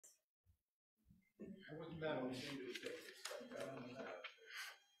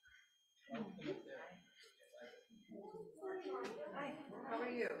Hi, how are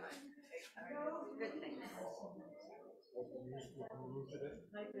you? Good, thanks.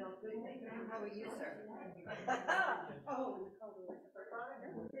 Hi, Bill. Good, thank you. How are you, sir? Oh.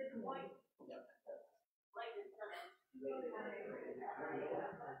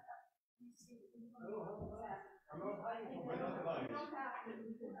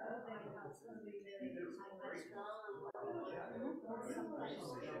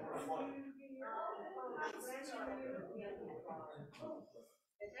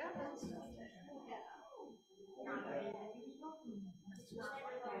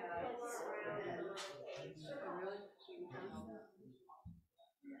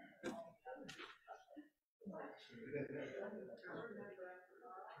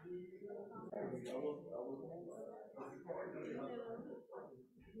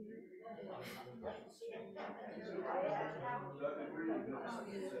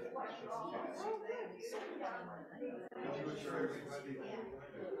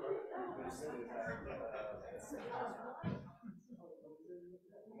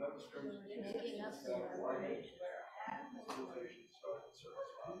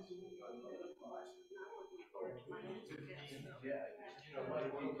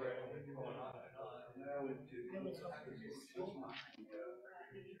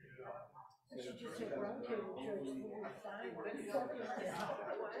 You should just have roundtable church the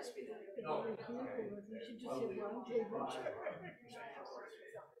whole time. You should just have roundtable church.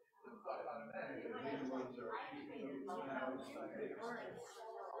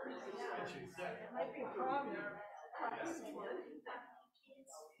 Might be a problem.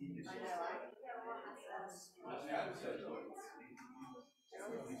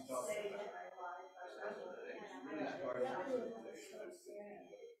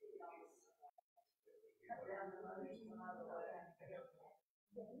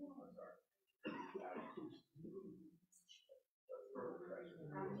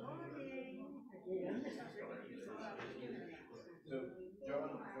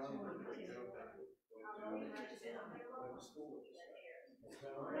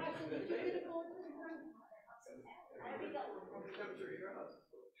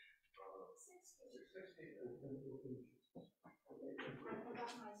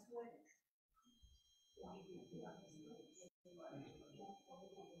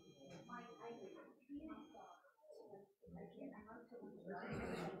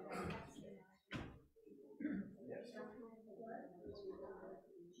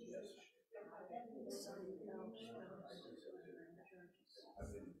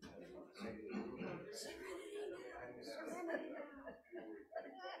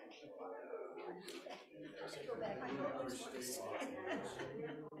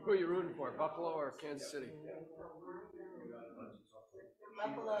 Who are you rooting for, Buffalo or Kansas City?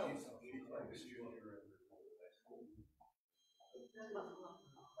 Buffalo.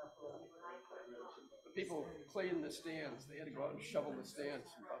 People clean the stands. They had to go out and shovel the stands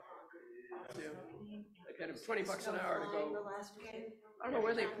in Buffalo. Yeah. They paid them $20 an hour to go. I don't know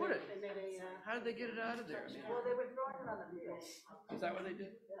where they put it. How did they get it out of there? Well, they were throwing it on the field. Is that what they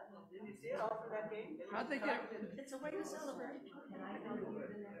did? Did you see it all for that game? How'd they get it? It's a way to celebrate. I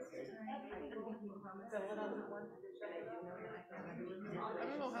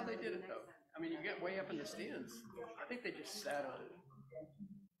don't know how they did it though. I mean, you get way up in the stands. I think they just sat on it.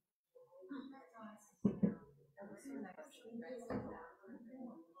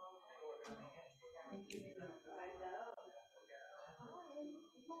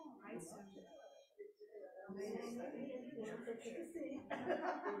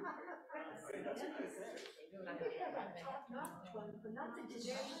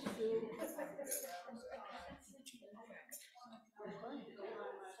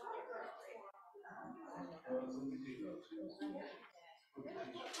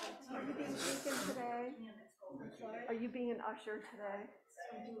 Are you being an usher today?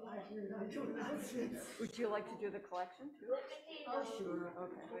 Would you like to do the collection too? Oh, sure.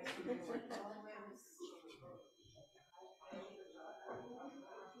 Okay.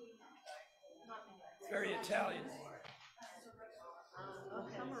 Very Italian.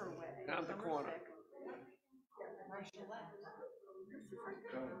 Some are away. Down the corner.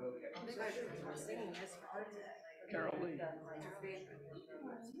 Carol Lee.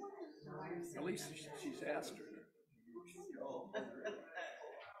 At least she's asked her.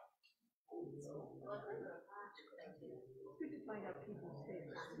 Good to find out people's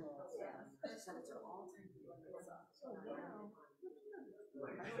favorites.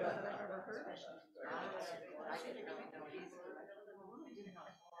 I didn't really know it either.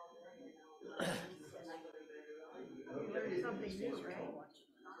 something new, right?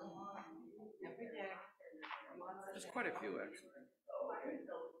 Every day. There's quite a few actually.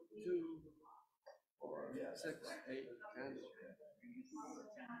 2, 4, 6, 8, 10.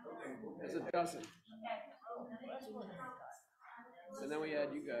 There's a dozen. And then we add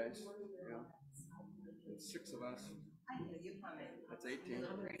you guys, you know. It's 6 of us. You come in. That's 18.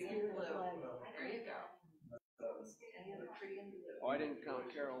 Pretty and blue. There you go. Any other pretty and blue? Oh, I didn't count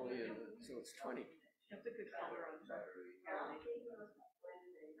Carol Lee, so it's 20. That's a good color on Saturday.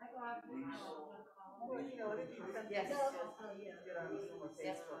 Yes.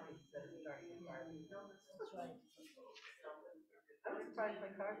 Yes. That's right. I'm surprised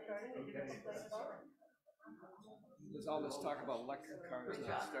my car started. It didn't play at all. There's all this talk about electric cars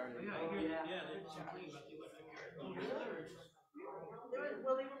not starting.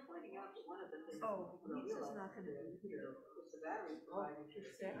 Well, they were pointing out that one of the things. Oh, Lisa's not gonna be here. The battery provided.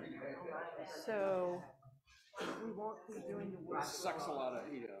 So we won't be doing the It work. sucks a lot of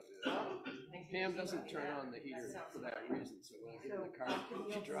heat out there. Pam doesn't turn on the heater for that reason, so when I get in the car,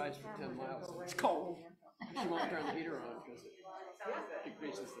 she drives for 10 miles, it's cold. She won't turn the heater on because it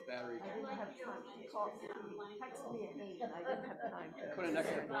decreases the battery. I didn't have time. She called, texted me at 8 and I didn't have time to. Put an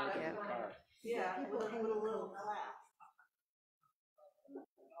extra blanket in the car. Yeah, with a little flap.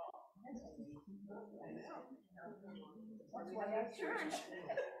 That's why I church.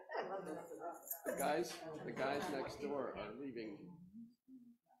 I love this. The guys next door are leaving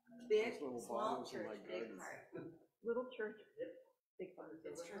Big, those little small bottles in church, my big garden. heart. Little church, big fun.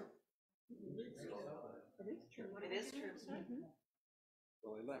 It's true. It is true. It is true.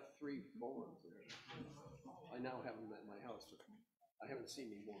 Well, I left 3 full ones there. I now have them at my house. I haven't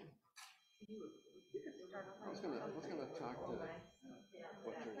seen any more. I was gonna talk to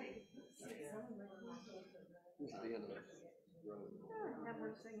what's her name. This is the end of the road.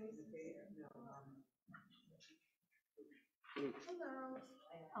 Never singing. Hello.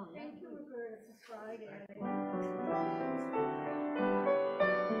 Thank you, Roberta, for Friday.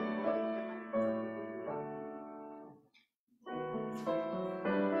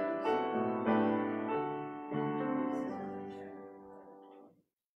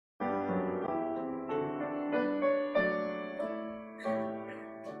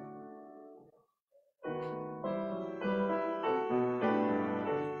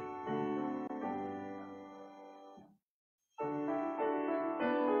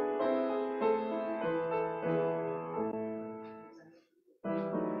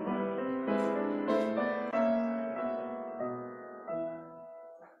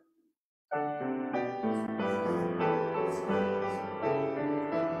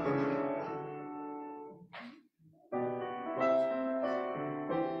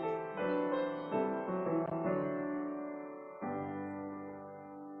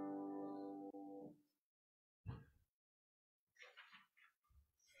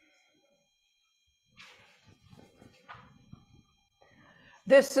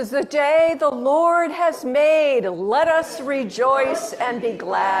 This is the day the Lord has made. Let us rejoice and be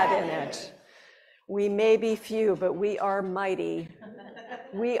glad in it. We may be few, but we are mighty.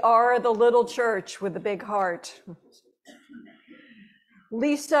 We are the little church with the big heart.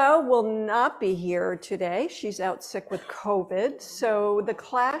 Lisa will not be here today. She's out sick with COVID. So the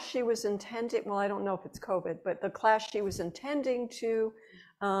class she was intending, well, I don't know if it's COVID, but the class she was intending to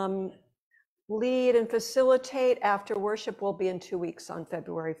lead and facilitate after worship will be in 2 weeks on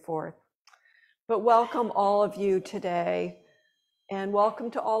February 4th. But welcome all of you today, and welcome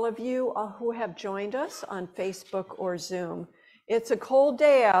to all of you who have joined us on Facebook or Zoom. It's a cold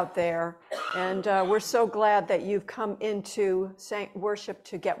day out there, and we're so glad that you've come into worship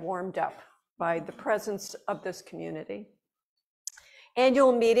to get warmed up by the presence of this community.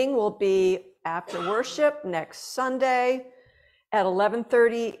 Annual meeting will be after worship next Sunday at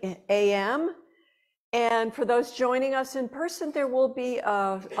 11:30 a.m. And for those joining us in person, there will be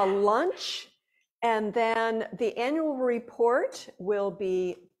a lunch, and then the annual report will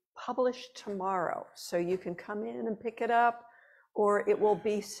be published tomorrow. So you can come in and pick it up, or it will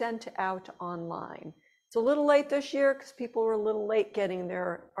be sent out online. It's a little late this year because people were a little late getting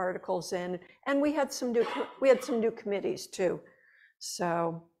their articles in, and we had some new committees too.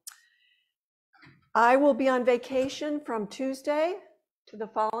 So I will be on vacation from Tuesday to the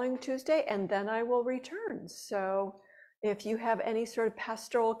following Tuesday, and then I will return. So if you have any sort of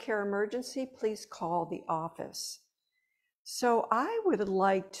pastoral care emergency, please call the office. So I would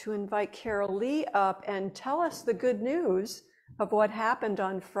like to invite Carol Lee up and tell us the good news of what happened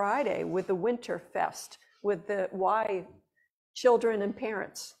on Friday with the Winter Fest, with the Y children and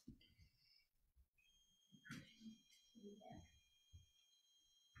parents.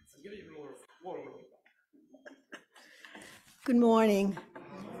 Good morning.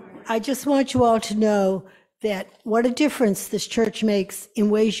 I just want you all to know that what a difference this church makes in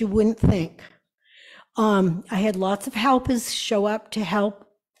ways you wouldn't think. I had lots of helpers show up to help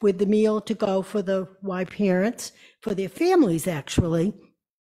with the meal to go for the Y parents, for their families, actually.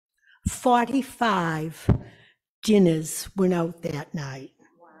 45 dinners went out that night.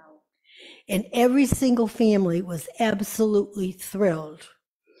 Wow. And every single family was absolutely thrilled.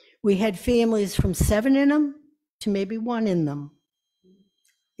 We had families from 7 in them to maybe 1 in them.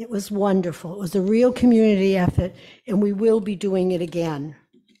 It was wonderful. It was a real community effort, and we will be doing it again.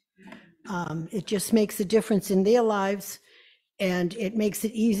 It just makes a difference in their lives, and it makes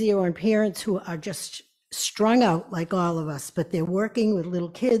it easier on parents who are just strung out like all of us, but they're working with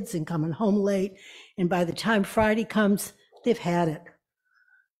little kids and coming home late, and by the time Friday comes, they've had it,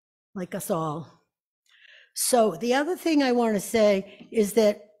 like us all. So the other thing I want to say is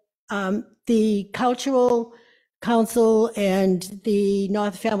that the Cultural Council and the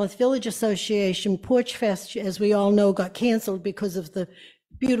North Falmouth Village Association Porch Fest, as we all know, got canceled because of the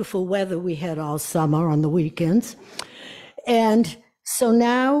beautiful weather we had all summer on the weekends. And so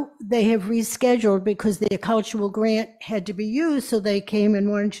now they have rescheduled because their cultural grant had to be used, so they came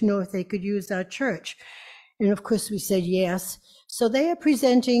and wanted to know if they could use our church. And of course we said yes. So they are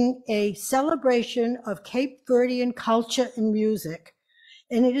presenting a celebration of Cape Verdean culture and music.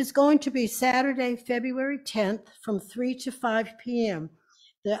 And it is going to be Saturday, February 10th from 3 to 5 p.m.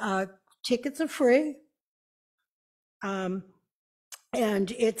 The tickets are free. And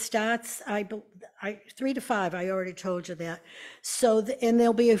it starts, 3 to 5, I already told you that. So, and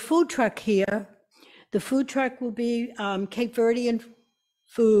there'll be a food truck here. The food truck will be Cape Verdean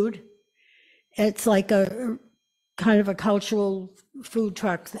food. It's like a kind of a cultural food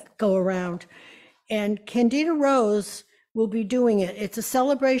truck that go around. And Candida Rose will be doing it. It's a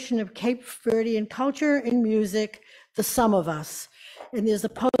celebration of Cape Verdean culture and music, the Sum of Us. And there's a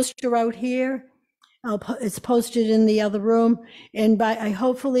poster out here. It's posted in the other room. And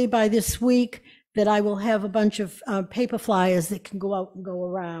hopefully by this week that I will have a bunch of paper flyers that can go out and go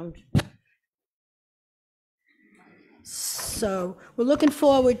around. So we're looking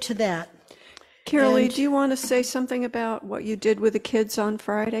forward to that. Carolee, do you want to say something about what you did with the kids on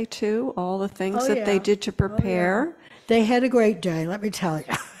Friday too? All the things that they did to prepare? Oh, yeah. They had a great day, let me tell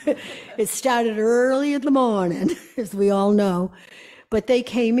you. It started early in the morning, as we all know. But they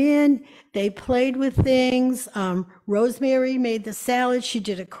came in, they played with things. Rosemary made the salad. She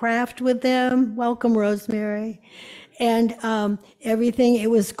did a craft with them. Welcome, Rosemary. And everything, it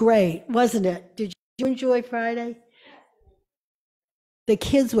was great, wasn't it? Did you enjoy Friday? The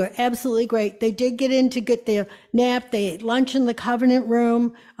kids were absolutely great. They did get in to get their nap. They ate lunch in the Covenant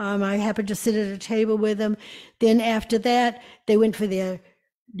room. I happened to sit at a table with them. Then after that, they went for their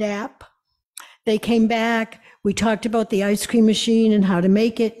nap. They came back. We talked about the ice cream machine and how to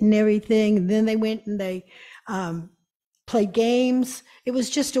make it and everything. And then they went and they played games. It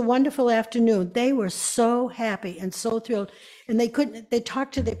was just a wonderful afternoon. They were so happy and so thrilled. And they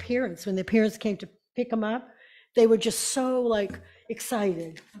talked to their parents when their parents came to pick them up. They were just so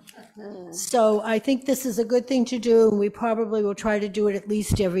excited. So I think this is a good thing to do, and we probably will try to do it at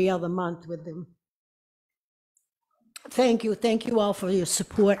least every other month with them. Thank you. Thank you all for your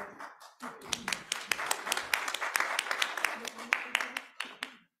support.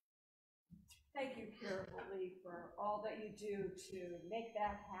 Thank you, Carolee, for all that you do to make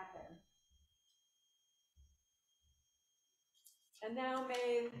that happen. And now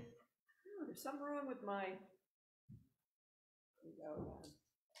there's something wrong with my,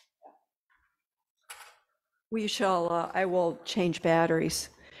 I will change batteries.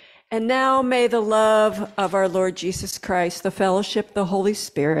 And now may the love of our Lord Jesus Christ, the fellowship of the Holy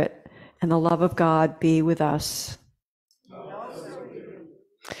Spirit, and the love of God be with us.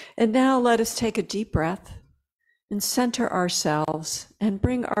 And now let us take a deep breath and center ourselves and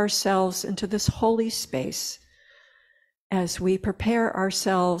bring ourselves into this holy space as we prepare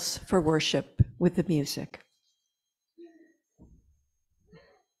ourselves for worship with the music.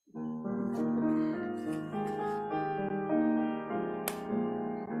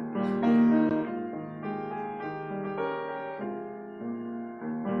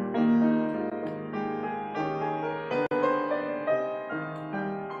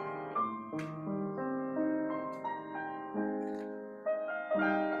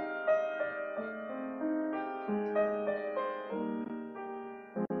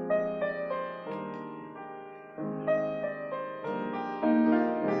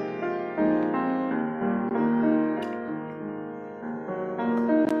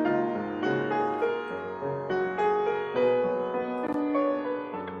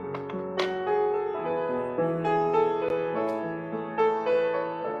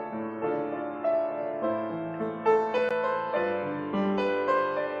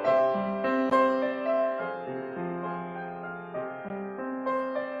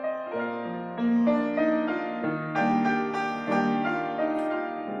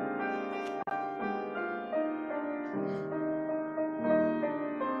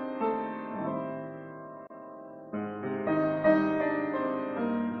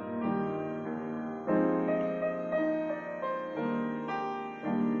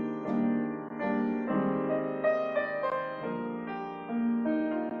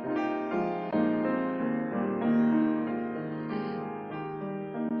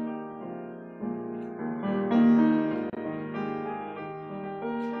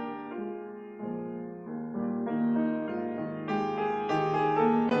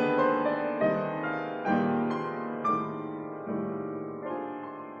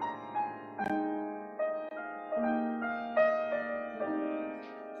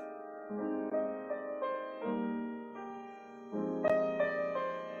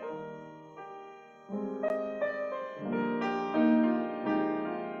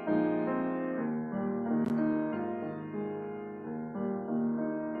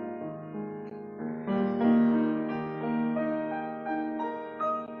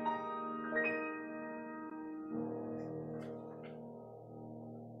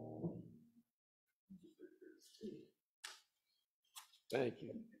 Thank you.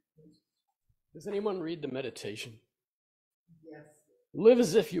 Does anyone read the meditation? Yes. Live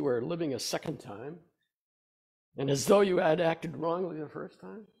as if you were living a second time and as though you had acted wrongly the first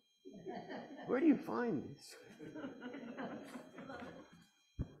time. Where do you find these?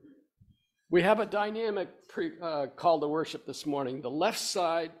 We have a dynamic call to worship this morning. The left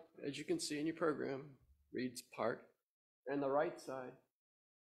side, as you can see in your program, reads part, and the right side,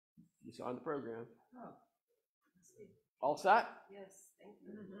 you saw in the program. All set? Yes, thank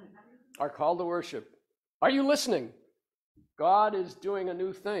you. Our call to worship. Are you listening? God is doing a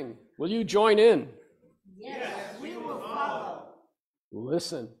new thing. Will you join in? Yes, we will follow.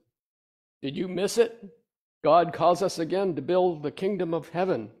 Listen. Did you miss it? God calls us again to build the kingdom of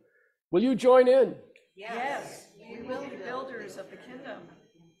heaven. Will you join in? Yes, we will be builders of the kingdom.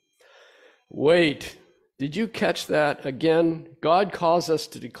 Wait, did you catch that again? God calls us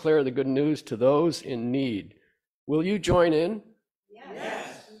to declare the good news to those in need. Will you join in? Yes.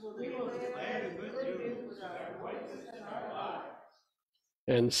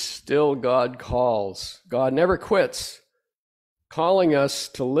 And still God calls. God never quits, calling us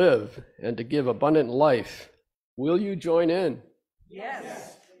to live and to give abundant life. Will you join in?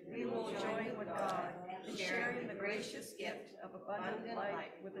 Yes, we will join with God in sharing the gracious gift of abundant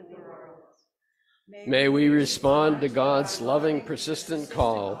life with the world. May we respond to God's loving, persistent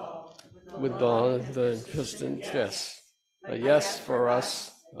call with the persistent yes. A yes for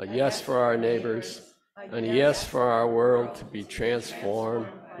us, a yes for our neighbors, and a yes for our world to be transformed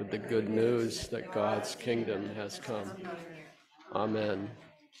with the good news that God's kingdom has come. Amen.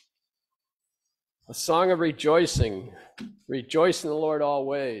 A song of rejoicing. Rejoice in the Lord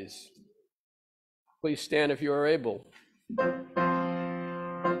always. Please stand if you are able.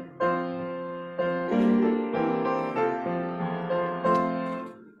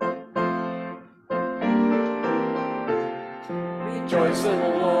 Rejoice in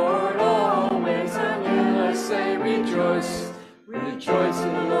the Lord always, again I say rejoice. Rejoice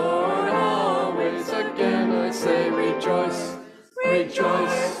in the Lord always, again I say rejoice.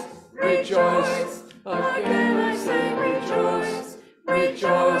 Rejoice, rejoice, again I say rejoice.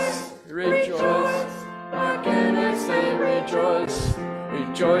 Rejoice, rejoice, again I say rejoice.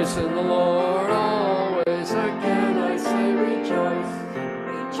 Rejoice in the Lord always, again I say rejoice.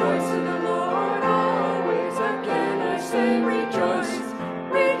 Rejoice in the Lord always, again I say rejoice.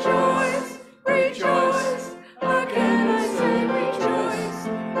 Rejoice, rejoice, again I say rejoice.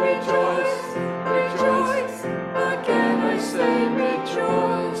 Rejoice, rejoice, again I say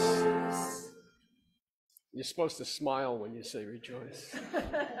rejoice. You're supposed to smile when you say rejoice.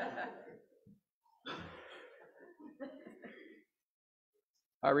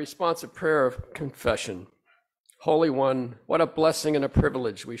 Our responsive prayer of confession. Holy One, what a blessing and a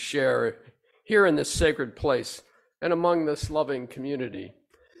privilege we share here in this sacred place and among this loving community.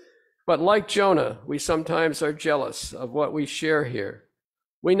 But like Jonah, we sometimes are jealous of what we share here.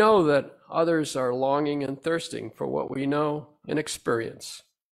 We know that others are longing and thirsting for what we know and experience.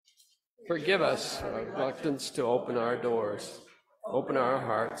 Forgive us for our reluctance to open our doors, open our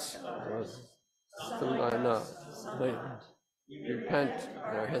hearts. Repent in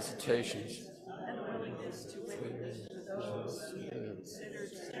our hesitations. And willingness to witness to those who may be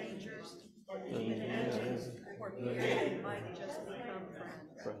considered strangers and enemies, or people who might just become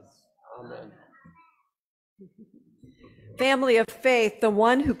friends. Amen. Family of faith, the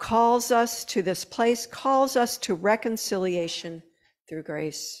one who calls us to this place calls us to reconciliation through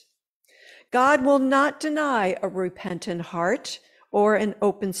grace. God will not deny a repentant heart or an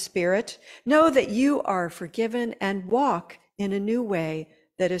open spirit. Know that you are forgiven and walk in a new way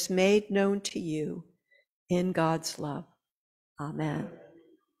that is made known to you in God's love. Amen.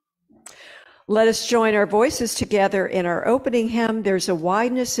 Let us join our voices together in our opening hymn, There's a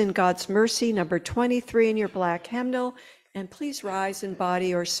Wideness in God's Mercy, number 23 in your black hymnal, and please rise in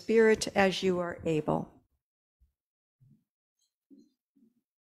body or spirit as you are able.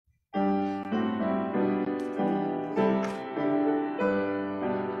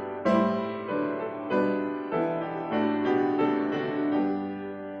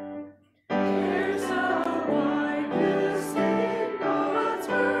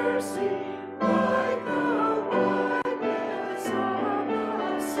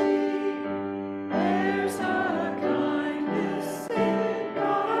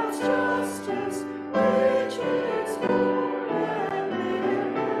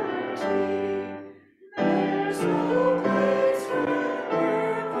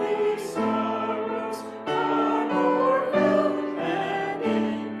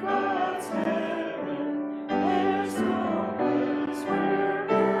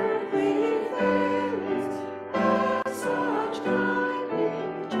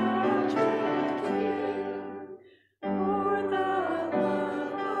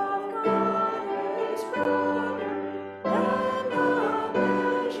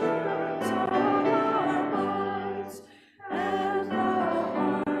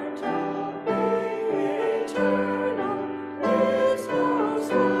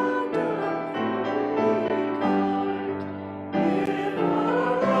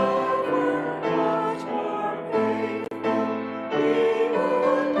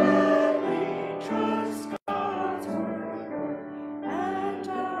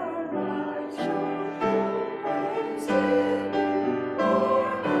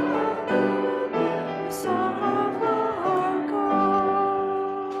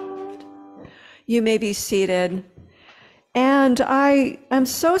 You may be seated. And I am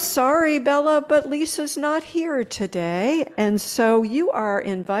so sorry, Bella, but Lisa's not here today. And so you are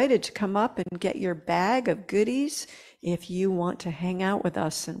invited to come up and get your bag of goodies if you want to hang out with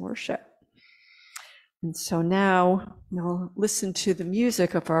us and worship. And so now we'll listen to the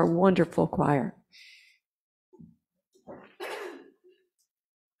music of our wonderful choir.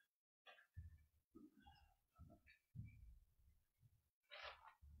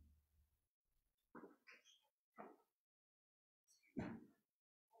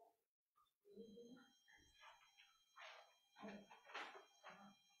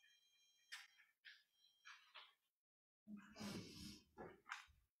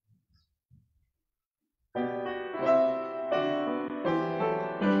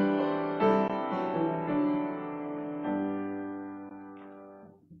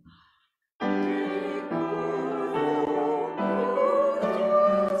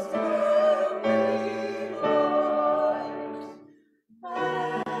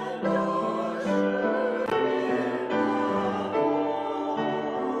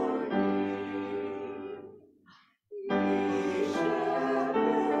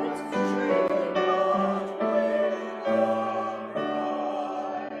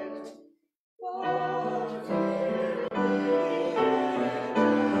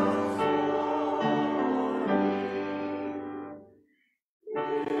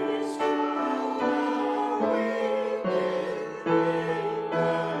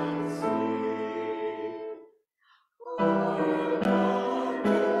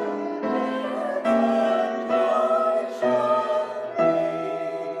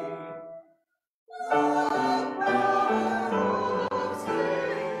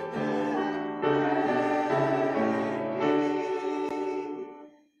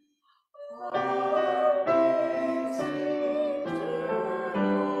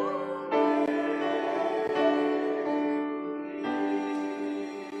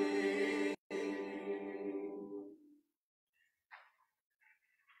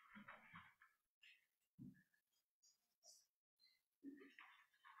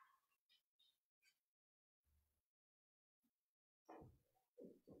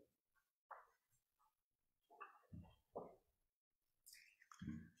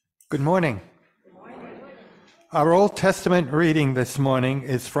 Good morning. Our Old Testament reading this morning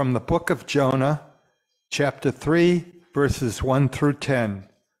is from the book of Jonah, chapter 3, verses 1 through 10,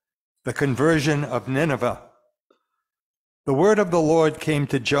 the conversion of Nineveh. The word of the Lord came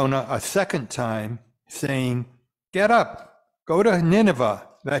to Jonah a second time, saying, "Get up, go to Nineveh,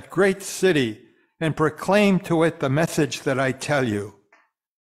 that great city, and proclaim to it the message that I tell you."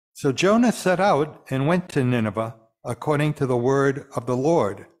 So Jonah set out and went to Nineveh according to the word of the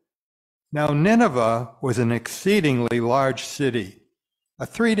Lord. Now Nineveh was an exceedingly large city, a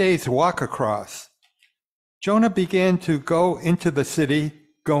 3 days' walk across. Jonah began to go into the city,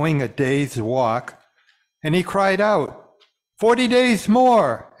 going a day's walk, and he cried out, 40 days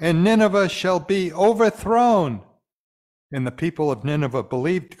more, and Nineveh shall be overthrown." And the people of Nineveh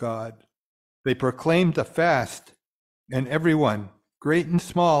believed God. They proclaimed a fast, and everyone, great and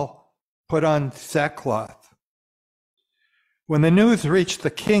small, put on sackcloth. When the news reached the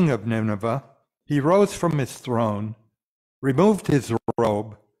king of Nineveh, he rose from his throne, removed his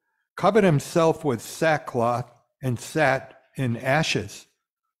robe, covered himself with sackcloth, and sat in ashes.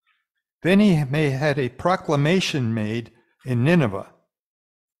 Then he had a proclamation made in Nineveh.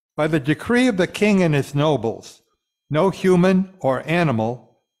 By the decree of the king and his nobles, no human or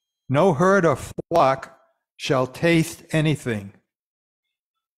animal, no herd or flock shall taste anything.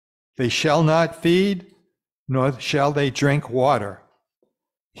 They shall not feed, nor shall they drink water.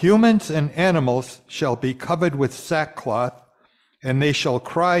 Humans and animals shall be covered with sackcloth, and they shall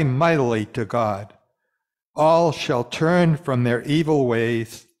cry mightily to God. All shall turn from their evil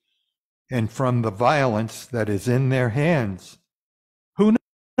ways and from the violence that is in their hands. Who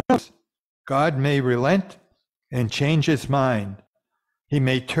knows? God may relent and change his mind. He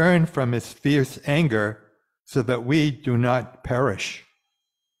may turn from his fierce anger so that we do not perish.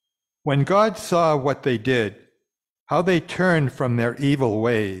 When God saw what they did, how they turned from their evil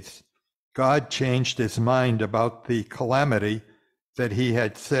ways, God changed his mind about the calamity that he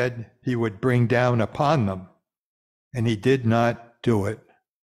had said he would bring down upon them, and he did not do it.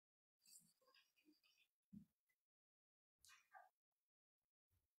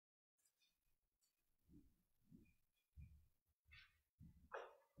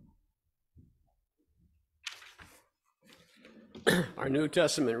 Our New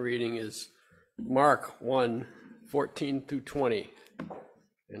Testament reading is Mark 1, 14 through 20,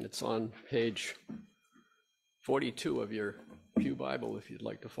 and it's on page 42 of your Pew Bible if you'd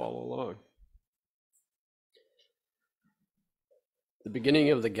like to follow along. The beginning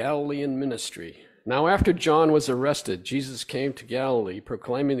of the Galilean ministry. Now after John was arrested, Jesus came to Galilee,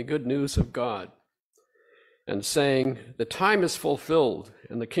 proclaiming the good news of God, and saying, "The time is fulfilled,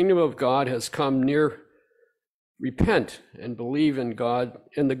 and the kingdom of God has come near. Repent and believe in God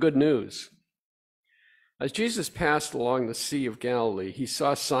and the good news." As Jesus passed along the Sea of Galilee, he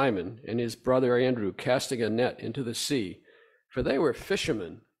saw Simon and his brother Andrew casting a net into the sea, for they were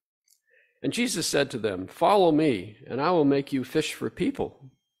fishermen. And Jesus said to them, "Follow me, and I will make you fish for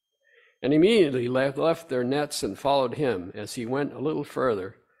people." And immediately left their nets and followed him. As he went a little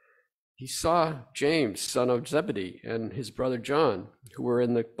further, he saw James, son of Zebedee, and his brother John, who were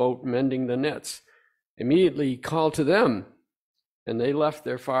in the boat mending the nets. Immediately he called to them, and they left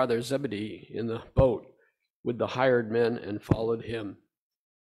their father Zebedee in the boat with the hired men and followed him.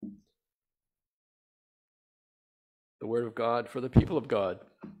 The word of God for the people of God.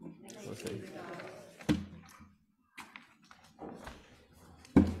 Okay.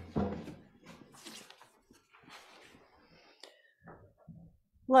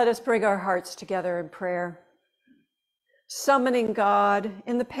 Let us bring our hearts together in prayer. Summoning God,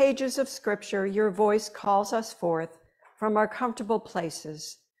 in the pages of Scripture, your voice calls us forth from our comfortable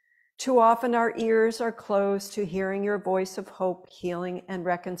places. Too often our ears are closed to hearing your voice of hope, healing, and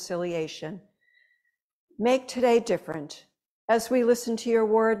reconciliation. Make today different. As we listen to your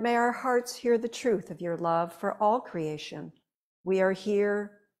word, may our hearts hear the truth of your love for all creation. We are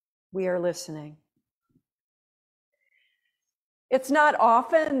here, we are listening. It's not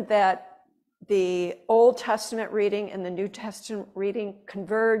often that the Old Testament reading and the New Testament reading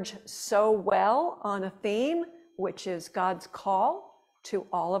converge so well on a theme, which is God's call to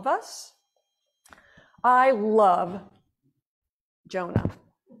all of us. I love Jonah.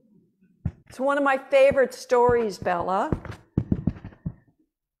 It's one of my favorite stories, Bella.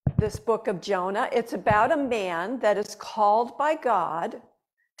 This book of Jonah. It's about a man that is called by God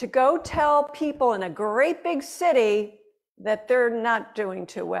to go tell people in a great big city that they're not doing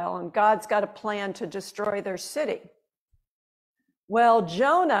too well, and God's got a plan to destroy their city. Well,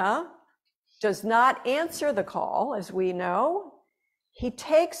 Jonah does not answer the call, as we know. He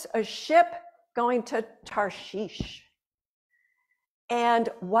takes a ship going to Tarshish. And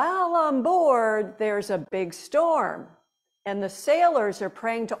while on board, there's a big storm. And the sailors are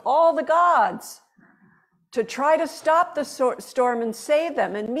praying to all the gods to try to stop the storm and save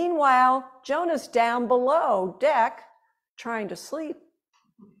them. And meanwhile, Jonah's down below deck trying to sleep.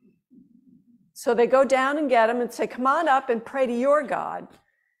 So they go down and get him and say, "Come on up and pray to your God."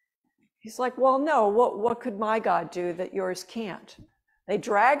 He's like, "Well, no, what could my God do that yours can't?" They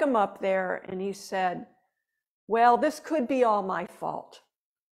drag him up there and he said, "Well, this could be all my fault."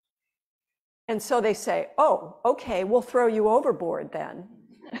 And so they say, "Oh, okay, we'll throw you overboard then."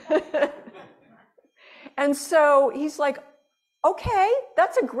 And so he's like, "Okay,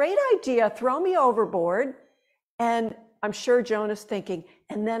 that's a great idea. Throw me overboard." And I'm sure Jonah's thinking,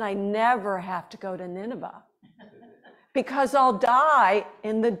 and then I never have to go to Nineveh because I'll die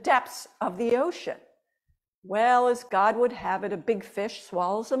in the depths of the ocean. Well, as God would have it, a big fish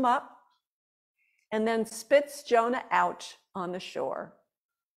swallows him up and then spits Jonah out on the shore.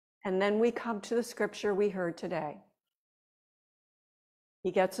 And then we come to the scripture we heard today.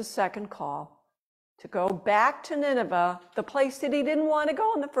 He gets a second call to go back to Nineveh, the place that he didn't want to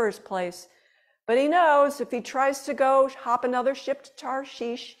go in the first place. But he knows if he tries to go hop another ship to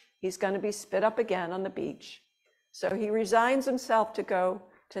Tarshish, he's going to be spit up again on the beach. So he resigns himself to go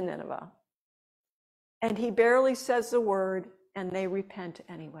to Nineveh. And he barely says the word, and they repent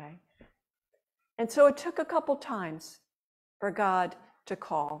anyway. And so it took a couple times for God to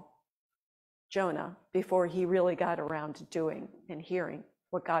call Jonah before he really got around to doing and hearing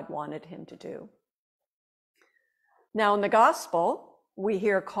what God wanted him to do. Now in the gospel, we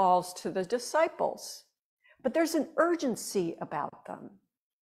hear calls to the disciples, but there's an urgency about them.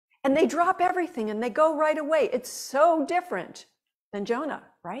 And they drop everything and they go right away. It's so different than Jonah,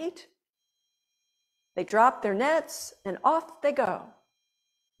 right? They drop their nets and off they go.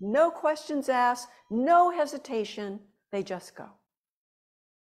 No questions asked, no hesitation, they just go.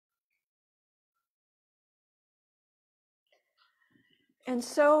 And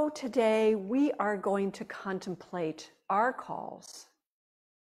so today we are going to contemplate our calls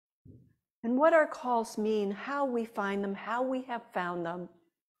and what our calls mean, how we find them, how we have found them.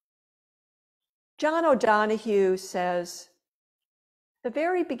 John O'Donohue says, the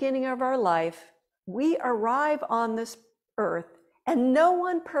very beginning of our life, we arrive on this earth and no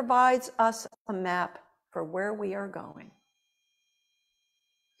one provides us a map for where we are going.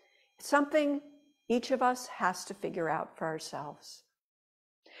 It's something each of us has to figure out for ourselves.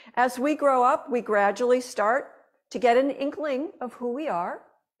 As we grow up, we gradually start to get an inkling of who we are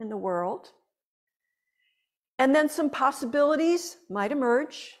in the world. And then some possibilities might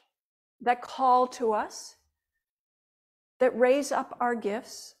emerge that call to us, that raise up our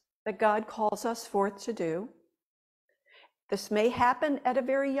gifts that God calls us forth to do. This may happen at a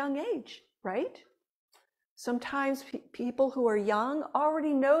very young age, right? Sometimes people who are young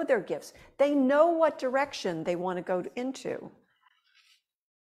already know their gifts. They know what direction they want to go into.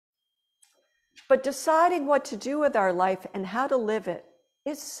 But deciding what to do with our life and how to live it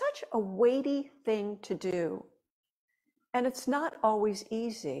is such a weighty thing to do. And it's not always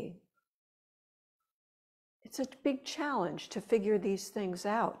easy. It's a big challenge to figure these things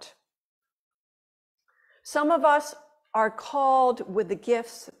out. Some of us are called with the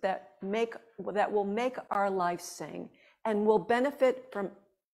gifts that will make our life sing and will benefit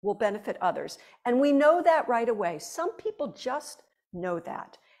others. And we know that right away. Some people just know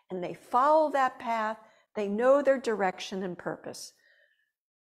that, and they follow that path. They know their direction and purpose.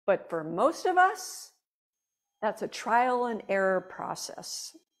 But for most of us, that's a trial and error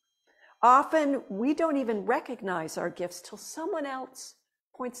process. Often we don't even recognize our gifts till someone else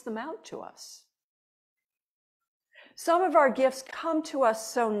points them out to us. Some of our gifts come to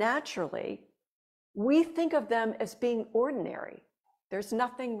us so naturally, we think of them as being ordinary. There's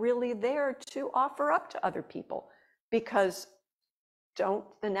nothing really there to offer up to other people, because don't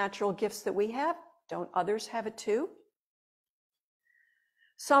the natural gifts that we have, don't others have it too?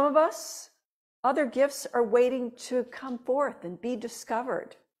 Some of us, other gifts are waiting to come forth and be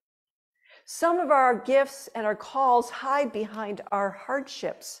discovered. Some of our gifts and our calls hide behind our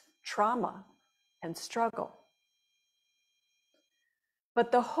hardships, trauma, and struggle.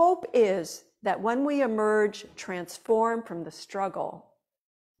 But the hope is that when we emerge transformed from the struggle,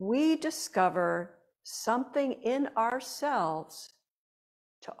 we discover something in ourselves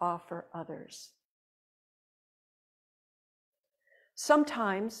to offer others.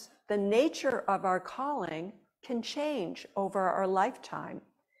 Sometimes the nature of our calling can change over our lifetime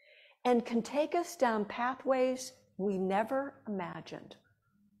and can take us down pathways we never imagined.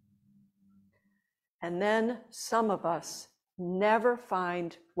 And then some of us never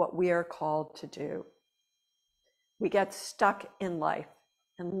find what we are called to do. We get stuck in life,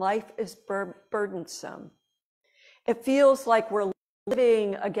 and life is burdensome. It feels like we're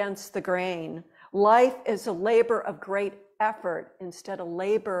living against the grain. Life is a labor of great effort instead of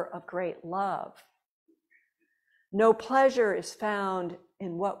labor of great love. No pleasure is found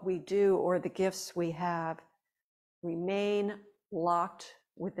in what we do or the gifts we have. Remain locked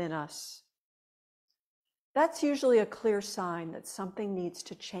within us. That's usually a clear sign that something needs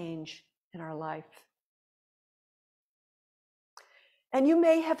to change in our life. And you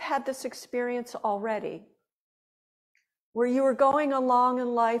may have had this experience already, where you were going along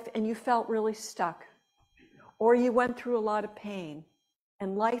in life and you felt really stuck, or you went through a lot of pain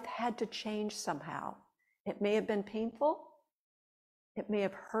and life had to change somehow. It may have been painful, it may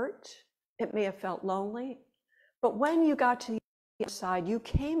have hurt, it may have felt lonely, but when you got to the other side, you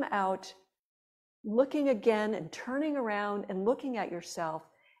came out looking again and turning around and looking at yourself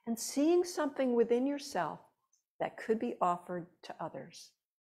and seeing something within yourself that could be offered to others.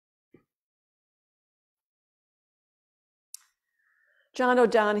 John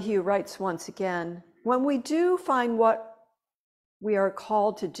O'Donohue writes once again, when we do find what we are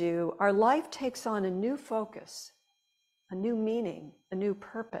called to do, our life takes on a new focus, a new meaning, a new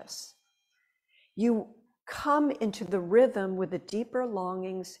purpose. You come into the rhythm with the deeper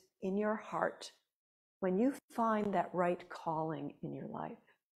longings in your heart when you find that right calling in your life.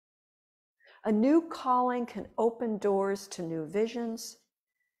 A new calling can open doors to new visions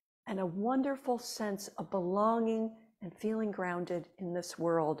and a wonderful sense of belonging and feeling grounded in this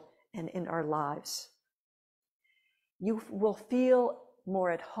world and in our lives. You will feel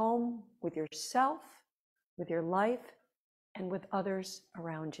more at home with yourself, with your life, and with others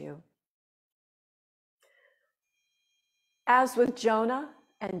around you. As with Jonah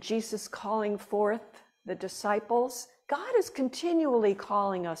and Jesus calling forth the disciples, God is continually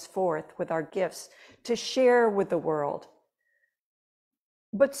calling us forth with our gifts to share with the world.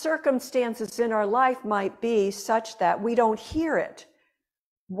 But circumstances in our life might be such that we don't hear it,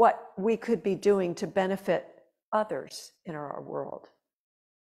 what we could be doing to benefit others in our world.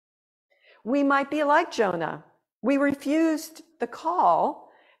 We might be like Jonah. We refused the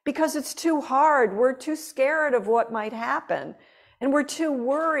call because it's too hard. We're too scared of what might happen. And we're too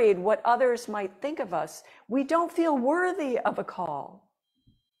worried what others might think of us. We don't feel worthy of a call.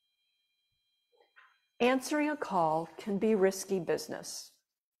 Answering a call can be risky business.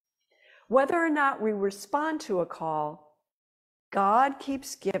 Whether or not we respond to a call God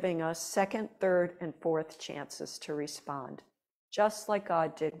keeps giving us second, third, and fourth chances to respond, just like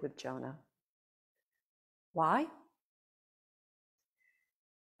God did with Jonah. Why?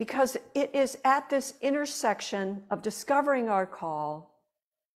 Because it is at this intersection of discovering our call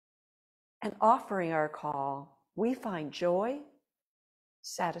and offering our call, we find joy,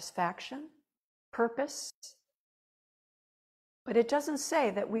 satisfaction, purpose. But it doesn't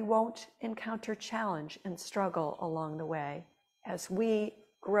say that we won't encounter challenge and struggle along the way as we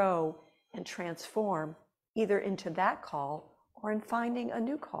grow and transform either into that call or in finding a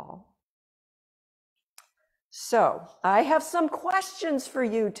new call. So I have some questions for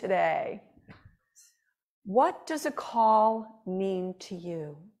you today. What does a call mean to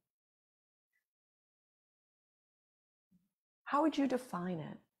you? How would you define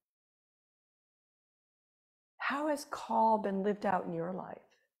it? How has call been lived out in your life?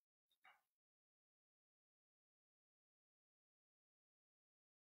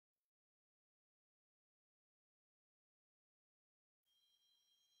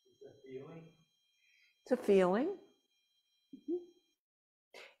 It's a feeling.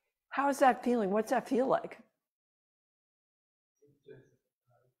 How is that feeling? What's that feel like? It's just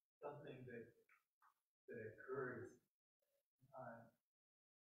something that occurs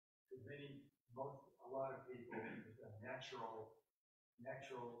to a lot of people. It's a natural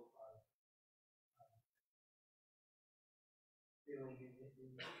feeling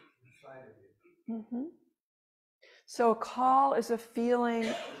inside of you. Mm-hmm. So a call is a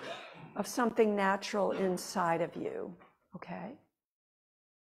feeling of something natural inside of you. Okay.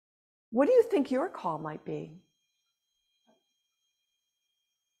 What do you think your call might be?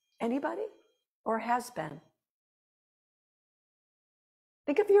 Anybody? Or has been?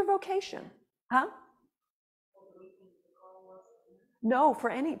 Think of your vocation. Huh? No, for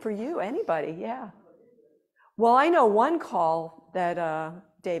you, anybody, yeah. Well, I know one call that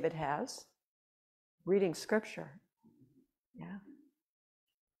David has, reading scripture. Yeah.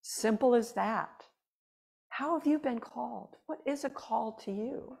 Simple as that. How have you been called? What is a call to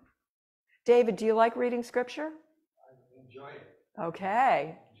you? David, do you like reading scripture? I enjoy it.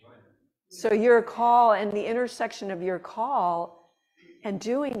 Okay. So your call and the intersection of your call and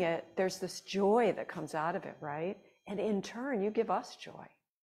doing it, there's this joy that comes out of it, right? And in turn, you give us joy.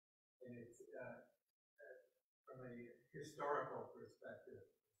 And it's from a historical perspective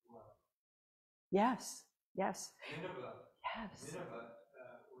as well. Yes, yes. Nineveh Yes.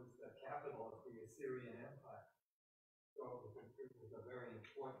 was the capital of the Assyrian Empire. So it was a very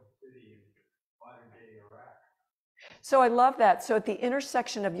important city in modern-day Iraq. So I love that. So at the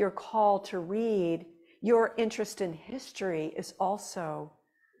intersection of your call to read, your interest in history is also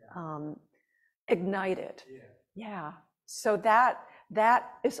ignited. Yeah. So that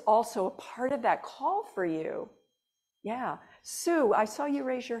is also a part of that call for you. Yeah. Sue, I saw you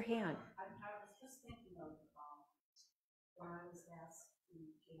raise your hand. I was just thinking of when I was asked to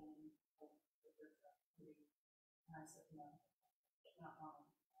join the meeting, and I said no, not one.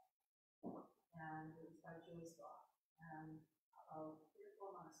 And it was by Joyce Bach. And 3 or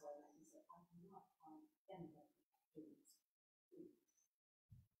 4 months later, he said, I cannot find anything to do.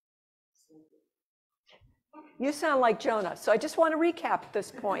 You sound like Jonah, so I just want to recap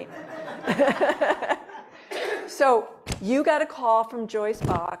this point. So you got a call from Joyce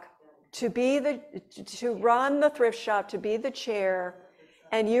Bach to run the thrift shop, to be the chair,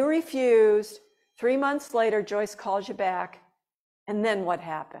 and you refused. 3 months later, Joyce calls you back, and then what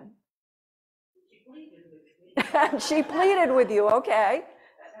happened? She pleaded with me. She pleaded with you, okay.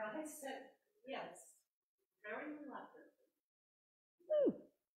 And I said yes, very reluctantly.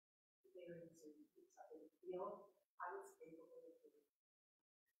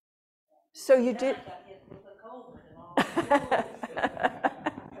 So you did. I got hit with the COVID and all that.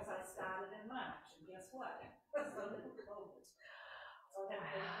 Because I started in March, and guess what? So COVID. So I had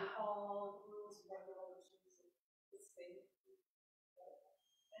to go through all the rules and regulations of the state.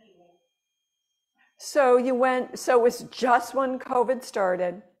 Anyway. So it was just when COVID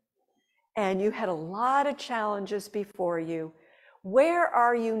started, and you had a lot of challenges before you. Where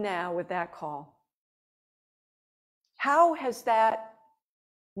are you now with that call? How has that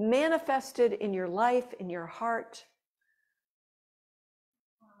manifested in your life, in your heart?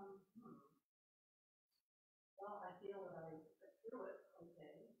 Well, I feel that I got through it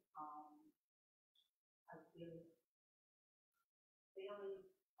okay. I feel fairly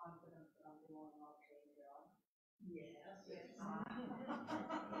confident that I'm doing an okay job. Yes.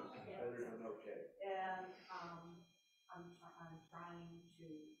 Better than okay. And I'm trying to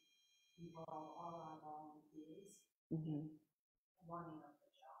involve all our volunteers Mm-hmm. running of the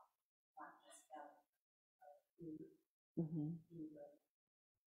shop, not just have food Mhm.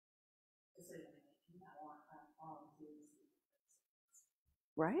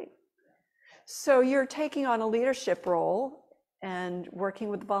 Right. So you're taking on a leadership role and working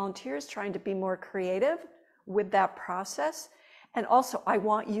with volunteers, trying to be more creative with that process. And also, I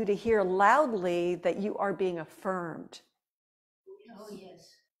want you to hear loudly that you are being affirmed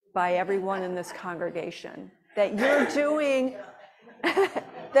by everyone in this congregation, that you're doing,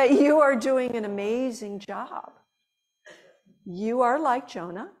 that you are doing an amazing job. You are like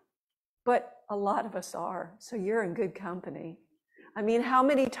Jonah, but a lot of us are, so you're in good company. I mean, how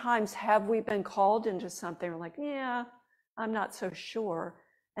many times have we been called into something, we're like, yeah, I'm not so sure.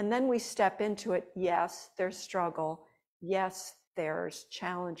 And then we step into it. Yes, there's struggle. Yes, there's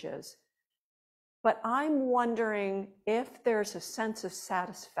challenges. But I'm wondering if there's a sense of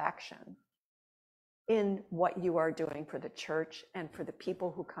satisfaction in what you are doing for the church and for the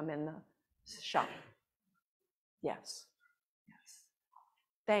people who come in the shop. Yes. Yes.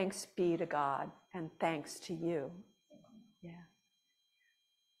 Thanks be to God and thanks to you. Yeah.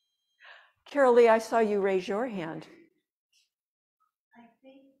 Carol Lee, I saw you raise your hand. I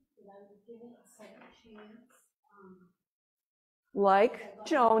think that I would give it a second chance. Like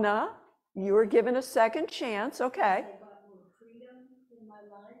Jonah, you were given a second chance. Okay. I got more freedom in my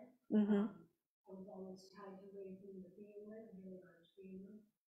life. Mm-hmm. I was always tied to raising the family, a very large family,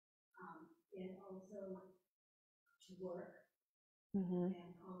 and also to work Mm-hmm.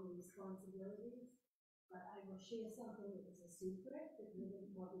 and all the responsibilities. But I will share something that was a secret that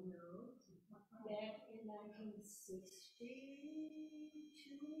nobody knows. Back in 1962,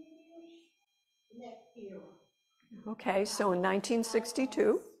 in that era. Okay, so in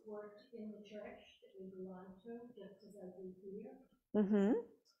 1962. Worked in the church that we belonged to, just as I do here. Mm-hmm.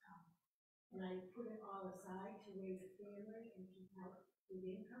 And I put it all aside to raise a family and to help with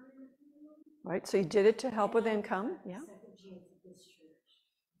income in the family. Right, so you did it to help with income. Yeah. Second chance at this church.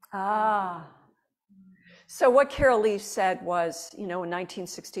 Ah. So what Carol Lee said was, in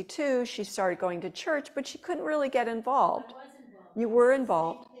 1962, she started going to church, but she couldn't really get involved. I was involved. You were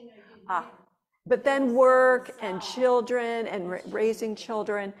involved. Same thing I did Ah. now. But then work and children and raising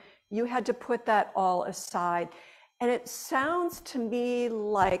children, you had to put that all aside. And it sounds to me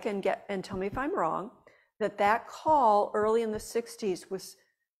like, and tell me if I'm wrong, that call early in the 60s was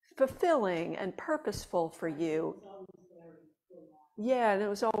fulfilling and purposeful for you. Yeah, and it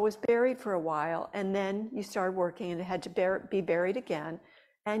was always buried for a while. And then you started working and it had to be buried again.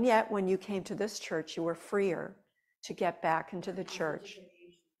 And yet when you came to this church, you were freer to get back into the church.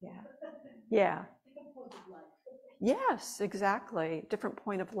 Yeah. Yeah. Yes, exactly. Different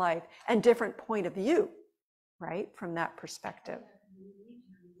point of life and different point of view, right? From that perspective.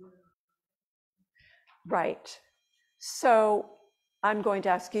 Right. So I'm going to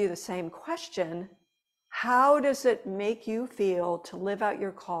ask you the same question. How does it make you feel to live out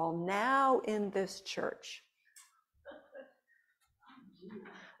your call now in this church?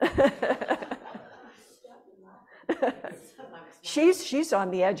 She's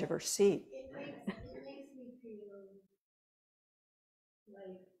on the edge of her seat. It makes me feel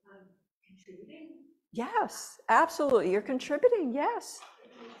like I'm contributing. Yes, absolutely. You're contributing. Yes.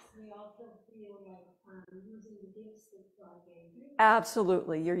 It makes me also feel like I'm using the gifts that God gave me.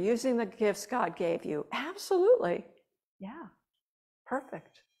 Absolutely. You're using the gifts God gave you. Absolutely. Yeah.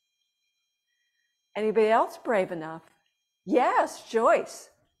 Perfect. Anybody else brave enough? Yes, Joyce.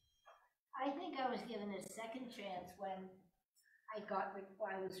 I think I was given a second chance when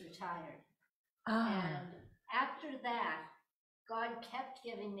I was retired. Ah, And after that, God kept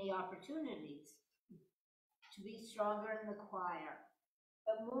giving me opportunities to be stronger in the choir,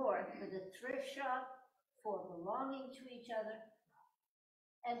 but more for the thrift shop, for belonging to each other,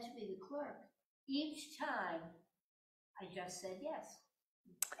 and to be the clerk. Each time, I just said yes.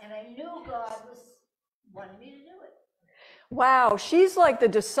 And I knew God wanted me to do it. wow. She's like the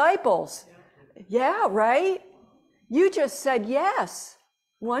disciples. Yeah, right? You just said yes.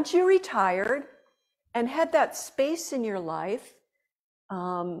 Once you retired and had that space in your life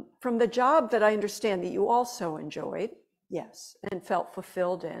from the job that I understand that you also enjoyed, yes, and felt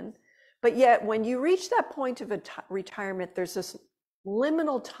fulfilled in. But yet when you reach that point of retirement, there's this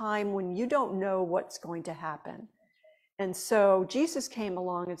liminal time when you don't know what's going to happen. And so Jesus came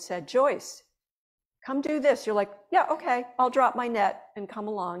along and said, Joyce, come do this. You're like, yeah, okay, I'll drop my net and come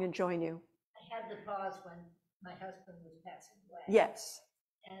along and join you. I had the pause when my husband was passing away. Yes.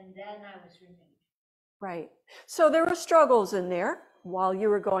 And then I was renewed. Right. So there were struggles in there while you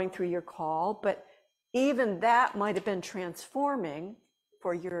were going through your call, but even that might have been transforming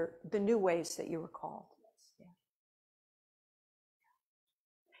for the new ways that you were called. Yeah.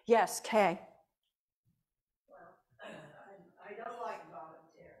 Yes, Kay. Well,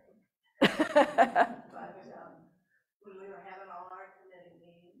 But when we were having all our committee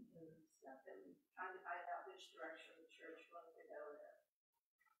meetings and stuff, and trying to find out which direction the church wanted to go in,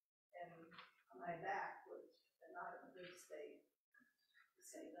 and my back was not in a good state, to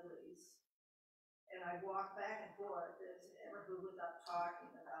say the least. And I walked back and forth as everyone was up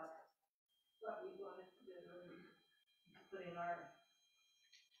talking about what we wanted to do, and putting our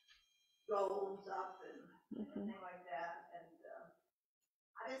goals up and everything like that.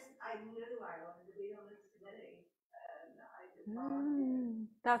 And I knew I wanted to be on this committee, and I just volunteered.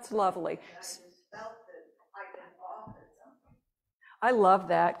 That's lovely. And I just felt that I could offer something. I love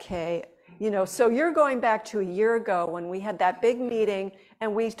that, Kay. You know, so you're going back to a year ago when we had that big meeting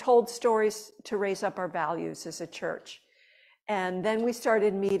and we told stories to raise up our values as a church. And then we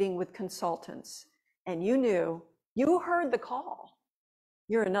started meeting with consultants, and you heard the call.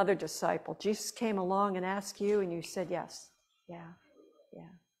 You're another disciple. Jesus came along and asked you, and you said yes. Yeah.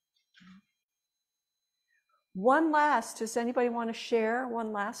 Does anybody want to share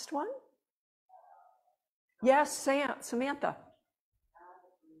one last one? Yes, Samantha.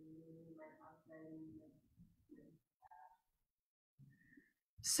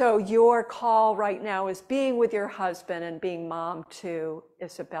 So your call right now is being with your husband and being mom to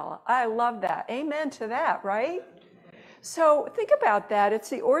Isabella. I love that. Amen to that, right? So think about that. It's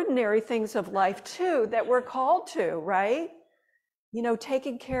the ordinary things of life too that we're called to, right? You know,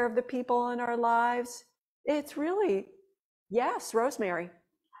 taking care of the people in our lives. It's really, yes, Rosemary.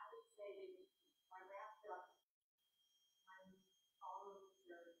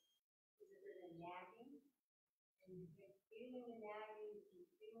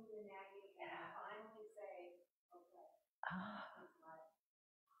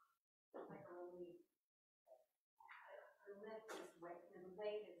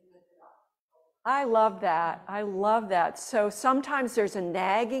 I love that. I love that. So sometimes there's a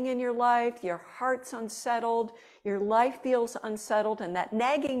nagging in your life, your heart's unsettled, your life feels unsettled, and that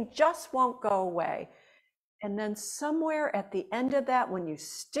nagging just won't go away. And then somewhere at the end of that, when you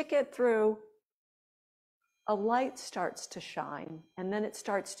stick it through, a light starts to shine, and then it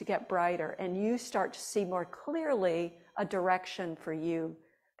starts to get brighter, and you start to see more clearly a direction for you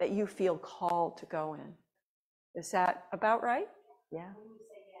that you feel called to go in. Is that about right? Yeah.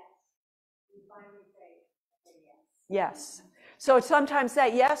 Yes. So sometimes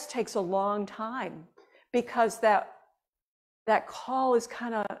that yes takes a long time because that call is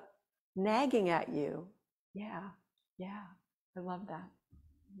kind of nagging at you. Yeah. I love that.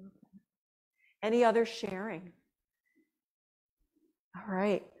 Any other sharing? All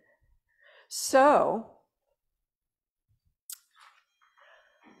right. So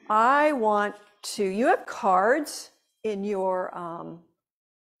I want to, you have cards in your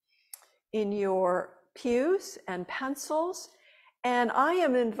pews and pencils, and I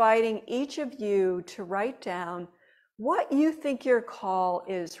am inviting each of you to write down what you think your call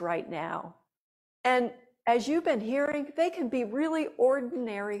is right now. And as you've been hearing, they can be really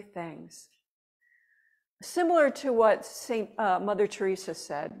ordinary things. Similar to what Mother Teresa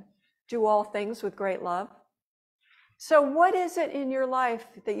said, do all things with great love. So what is it in your life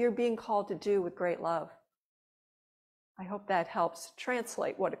that you're being called to do with great love? I hope that helps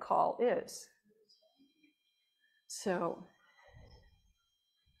translate what a call is. So,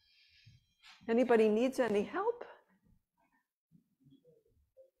 anybody needs any help?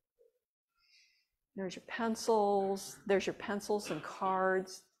 There's your pencils and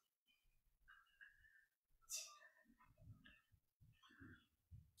cards.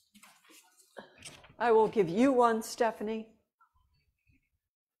 I will give you one, Stephanie.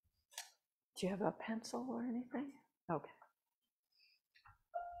 Do you have a pencil or anything? Okay.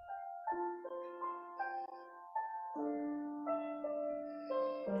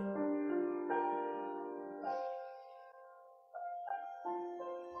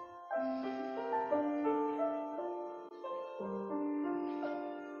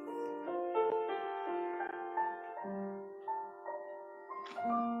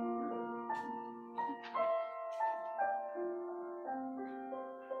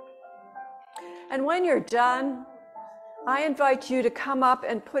 And when you're done, I invite you to come up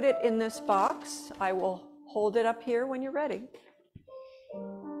and put it in this box. I will hold it up here when you're ready.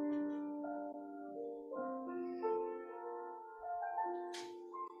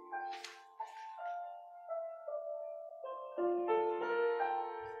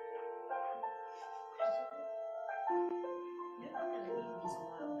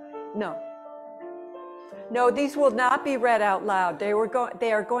 No, these will not be read out loud. They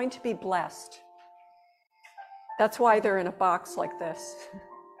are going to be blessed. That's why they're in a box like this.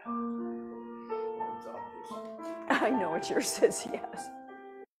 I know what yours is, yes.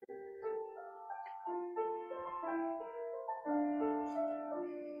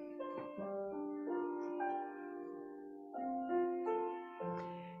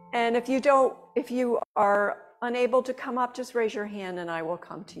 And if you are unable to come up, just raise your hand and I will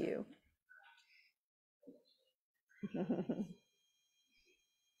come to you.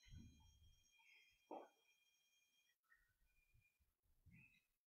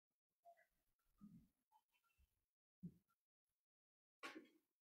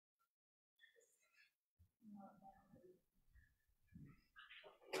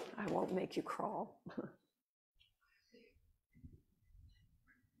 I won't make you crawl.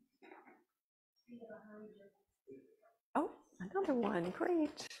 Oh, another one,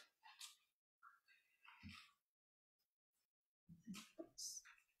 great.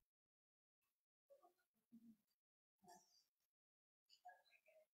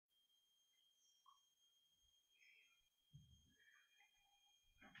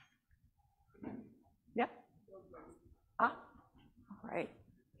 Yep. Ah, all right.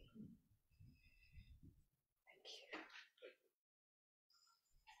 Thank you.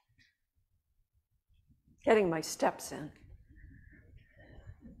 Getting my steps in.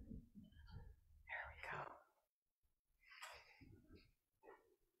 There we go.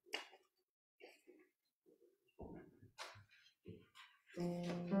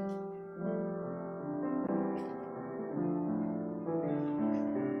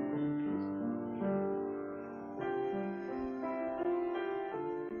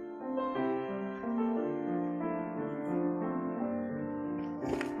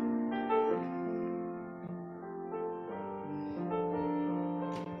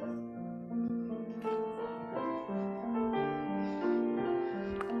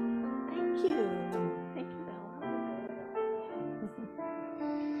 Thank you. Thank you, Bella.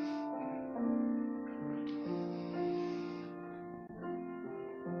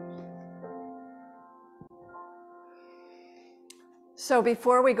 So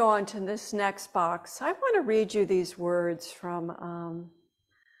before we go on to this next box, I want to read you these words from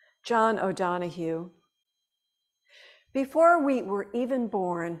John O'Donohue. Before we were even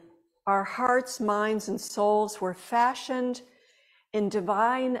born, our hearts, minds, and souls were fashioned in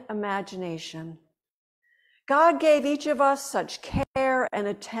divine imagination. God gave each of us such care and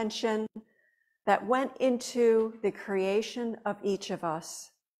attention that went into the creation of each of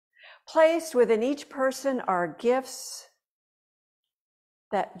us. Placed within each person are gifts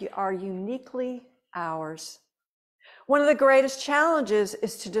that are uniquely ours. One of the greatest challenges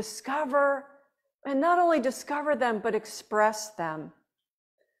is to discover, and not only discover them, but express them.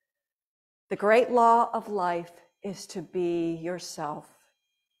 The great law of life is to be yourself.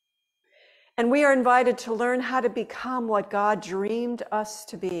 And we are invited to learn how to become what God dreamed us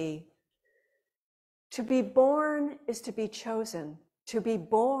to be. To be born is to be chosen. To be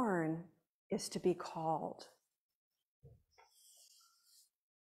born is to be called.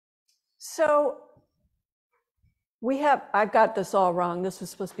 So I've got this all wrong. This was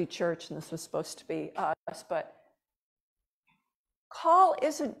supposed to be church and this was supposed to be us, but call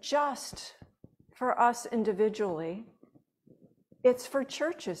isn't just for us individually, it's for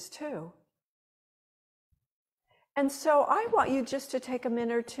churches too. And so I want you just to take a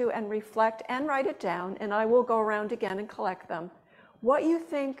minute or two and reflect and write it down, and I will go around again and collect them. What you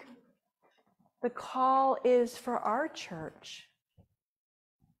think the call is for our church.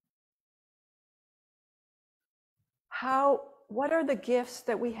 What are the gifts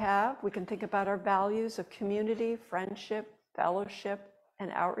that we have? We can think about our values of community, friendship, fellowship,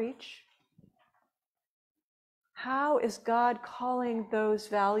 and outreach. How is God calling those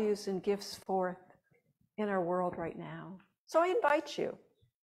values and gifts forth in our world right now? So I invite you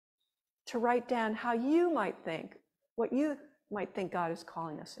to write down how you might think, what you might think God is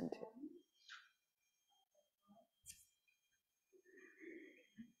calling us into.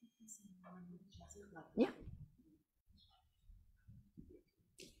 Yeah.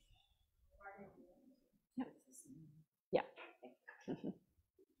 Yeah.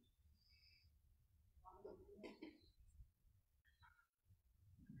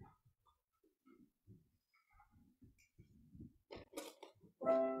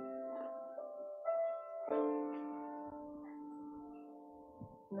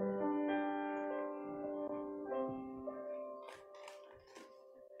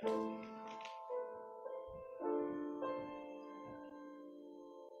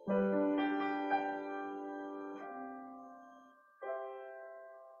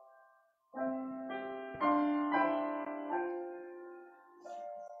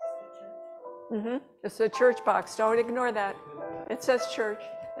 It's a church box. Don't ignore that. It says church.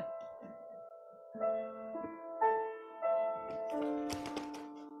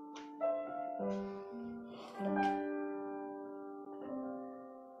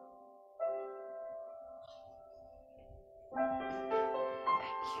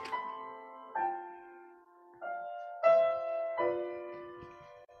 Thank you.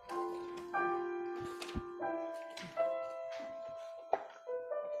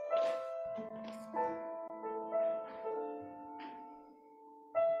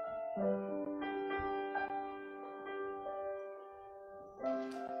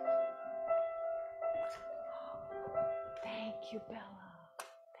 Thank you, Bella.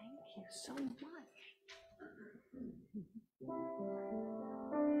 Thank you so much.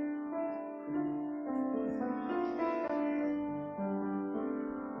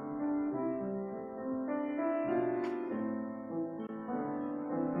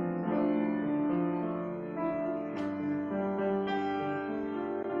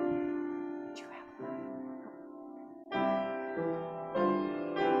 Do you have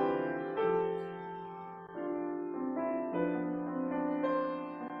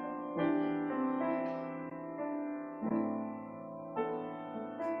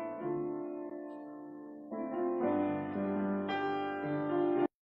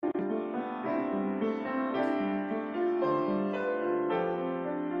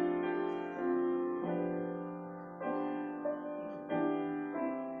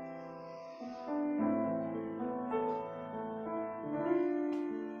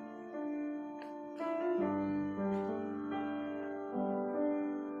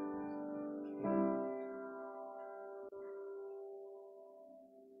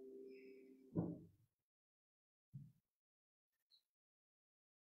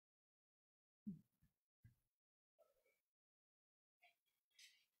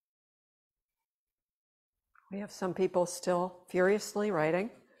We have some people still furiously writing,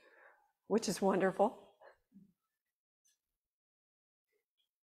 which is wonderful.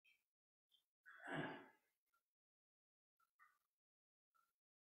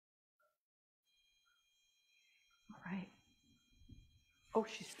 All right. Oh,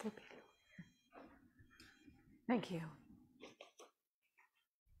 she's flipping. Thank you.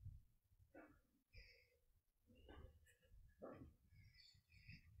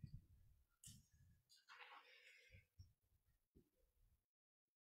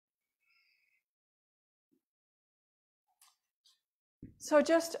 So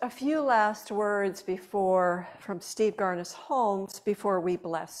just a few last words from Steve Garnis Holmes before we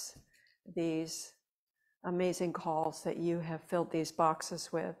bless these amazing calls that you have filled these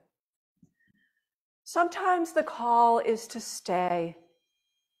boxes with. Sometimes the call is to stay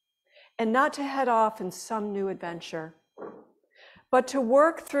and not to head off in some new adventure, but to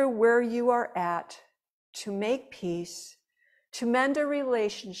work through where you are at, to make peace, to mend a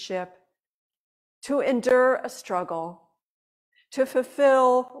relationship, to endure a struggle, to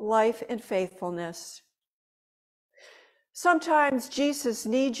fulfill life in faithfulness. Sometimes Jesus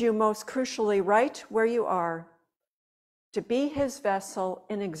needs you most crucially right where you are, to be his vessel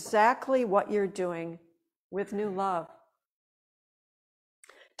in exactly what you're doing with new love,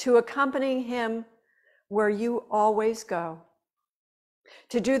 to accompany him where you always go,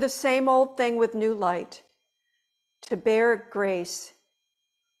 to do the same old thing with new light, to bear grace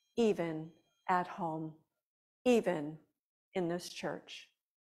even at home, even in this church.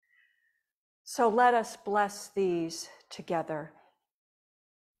 So let us bless these together.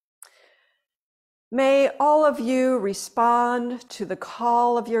 May all of you respond to the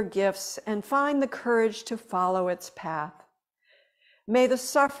call of your gifts and find the courage to follow its path. May the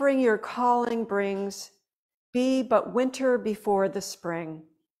suffering your calling brings be but winter before the spring.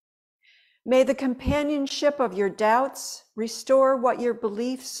 May the companionship of your doubts restore what your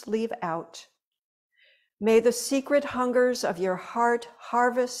beliefs leave out. May the secret hungers of your heart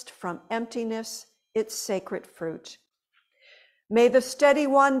harvest from emptiness its sacred fruit. May the steady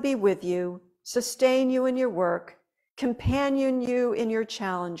one be with you, sustain you in your work, companion you in your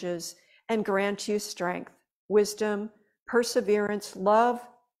challenges, and grant you strength, wisdom, perseverance, love,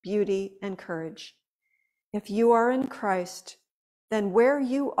 beauty, and courage. If you are in Christ, then where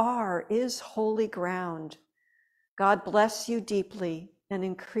you are is holy ground. God bless you deeply and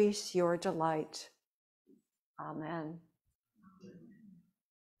increase your delight. Amen.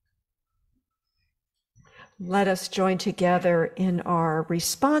 Let us join together in our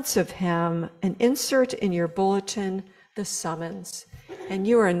responsive hymn, an insert in your bulletin, the summons, and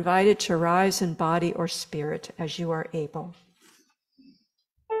you are invited to rise in body or spirit as you are able.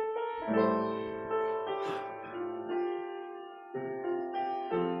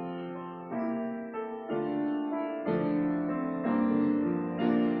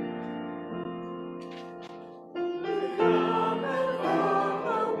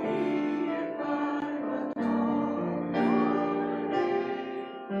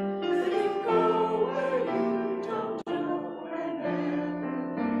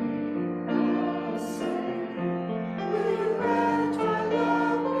 Will you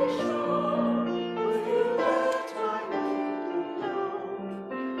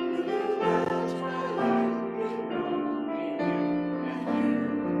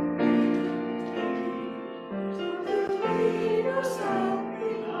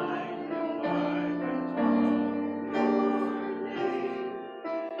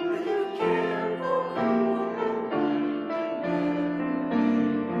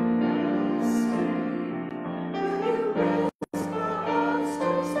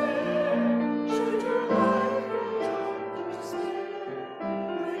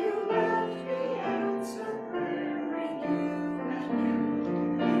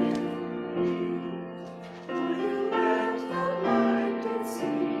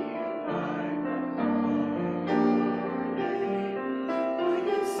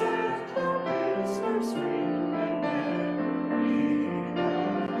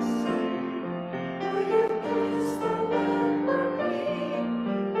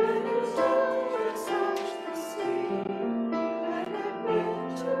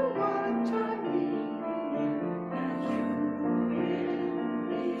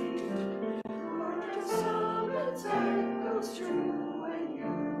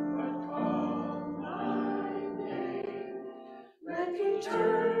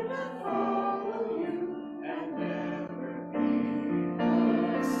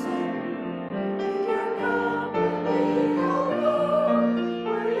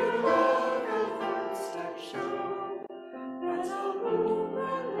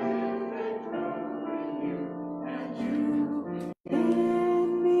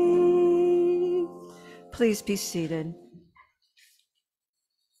Please be seated.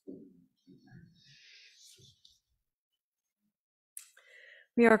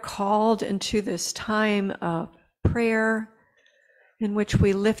 We are called into this time of prayer in which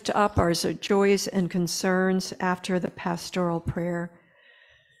we lift up our joys and concerns after the pastoral prayer.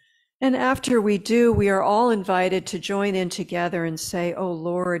 And after we do, we are all invited to join in together and say, "O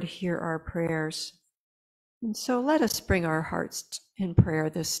Lord, hear our prayers." And so let us bring our hearts in prayer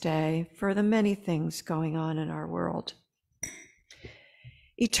this day for the many things going on in our world.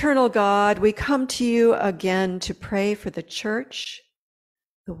 Eternal God, we come to you again to pray for the church,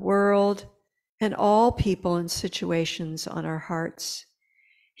 the world, and all people and situations on our hearts.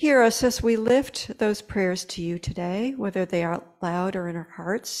 Hear us as we lift those prayers to you today, whether they are out loud or in our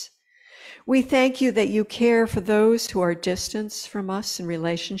hearts. We thank you that you care for those who are distant from us in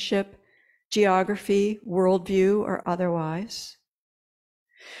relationship, geography, worldview, or otherwise.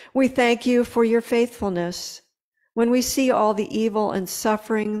 We thank you for your faithfulness. When we see all the evil and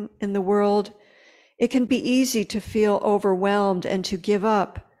suffering in the world, it can be easy to feel overwhelmed and to give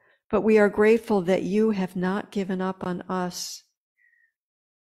up, but we are grateful that you have not given up on us.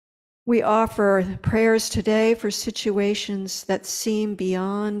 We offer prayers today for situations that seem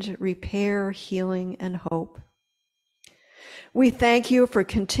beyond repair, healing, and hope. We thank you for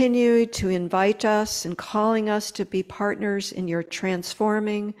continuing to invite us and calling us to be partners in your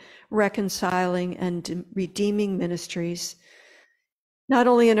transforming, reconciling, and redeeming ministries, not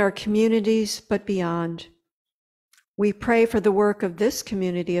only in our communities, but beyond. We pray for the work of this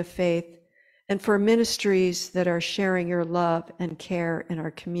community of faith and for ministries that are sharing your love and care in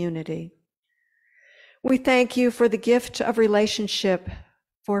our community. We thank you for the gift of relationship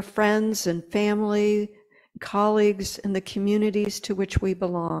for friends and family, colleagues, and the communities to which we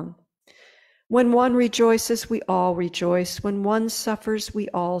belong. When one rejoices, we all rejoice. When one suffers, we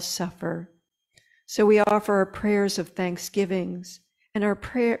all suffer. So we offer our prayers of thanksgivings and our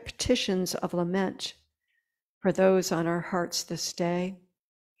petitions of lament for those on our hearts this day.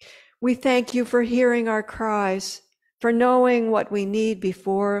 We thank you for hearing our cries, for knowing what we need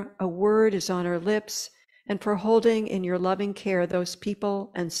before a word is on our lips, and for holding in your loving care those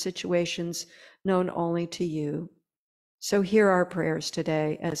people and situations known only to you. So hear our prayers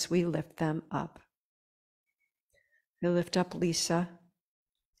today as we lift them up. We lift up Lisa,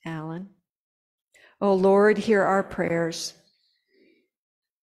 Alan. O Lord, hear our prayers.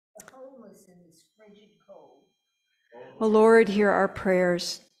 The homeless in this frigid cold. O Lord, hear our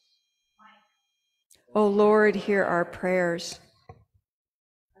prayers. O Lord, hear our prayers.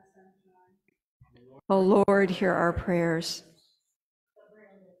 O Lord, hear our prayers.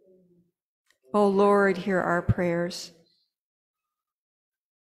 O Lord, hear our prayers.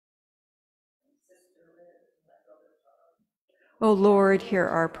 O Lord, hear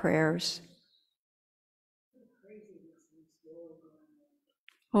our prayers.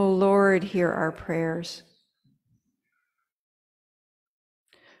 O Lord, hear our prayers.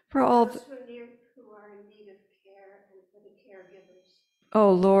 For all Those who are in need of care and for the caregivers.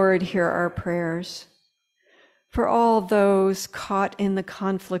 O Lord, hear our prayers. For all those caught in the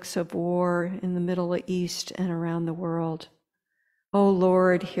conflicts of war in the Middle East and around the world. O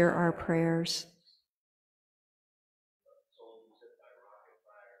Lord, hear our prayers.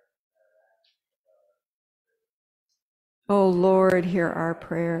 O Lord, hear our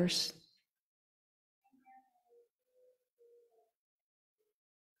prayers.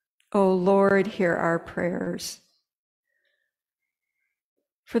 O Lord, hear our prayers.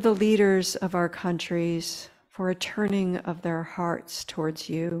 For the leaders of our countries, for a turning of their hearts towards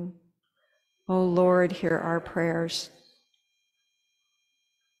you. O Lord, hear our prayers.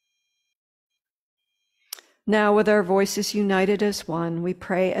 Now, with our voices united as one, we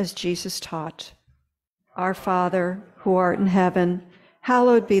pray as Jesus taught. Our Father, who art in heaven,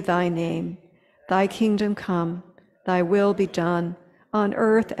 hallowed be thy name. Thy kingdom come, thy will be done, on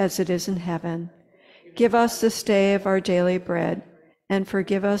earth as it is in heaven. Give us this day of our daily bread, and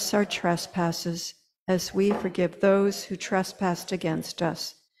forgive us our trespasses, as we forgive those who trespass against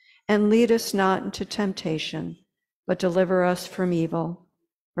us. And lead us not into temptation, but deliver us from evil.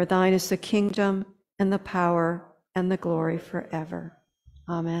 For thine is the kingdom, and the power, and the glory forever.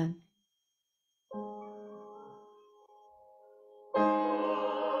 Amen.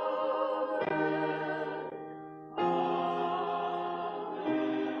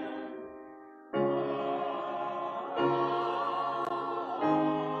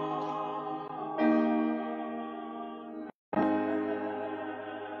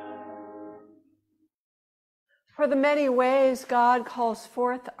 For the many ways God calls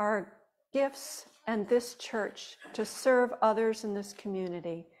forth our gifts and this church to serve others in this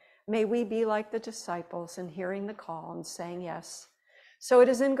community, May we be like the disciples in hearing the call and saying yes. So it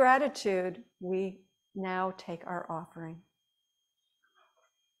is in gratitude we now take our offering.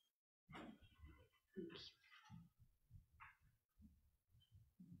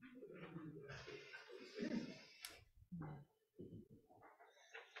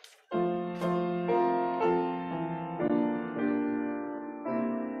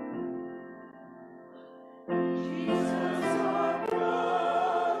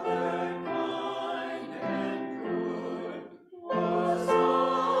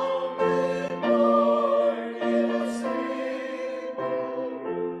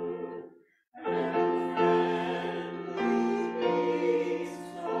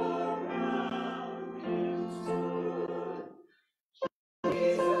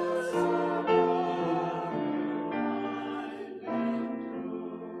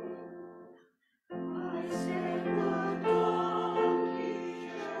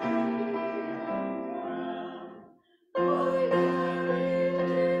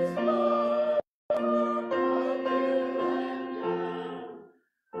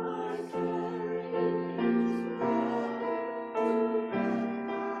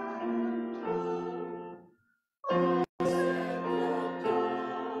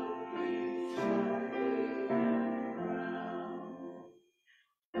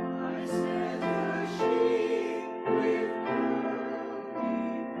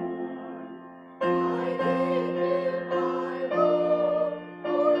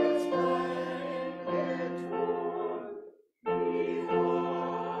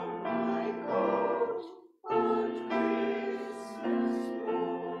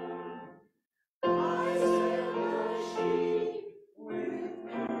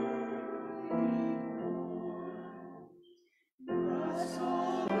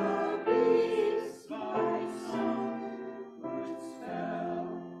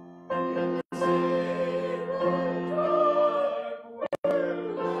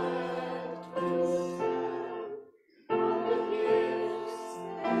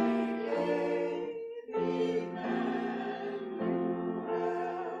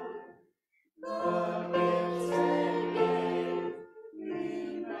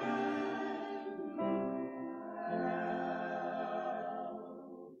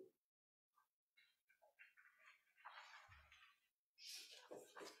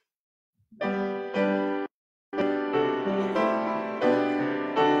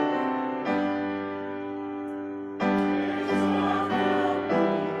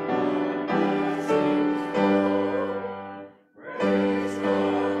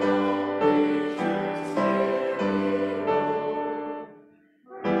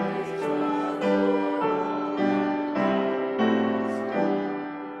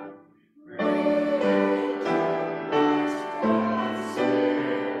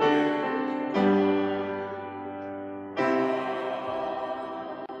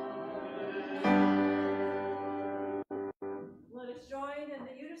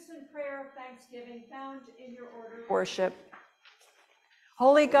 Worship.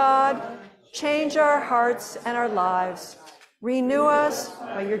 Holy God, change our hearts and our lives. Renew us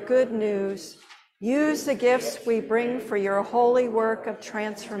by your good news. Use the gifts we bring for your holy work of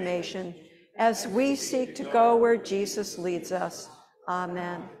transformation as we seek to go where Jesus leads us.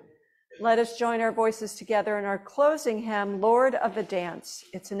 Amen. Let us join our voices together in our closing hymn, Lord of the Dance.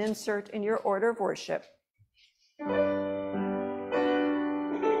 It's an insert in your order of worship.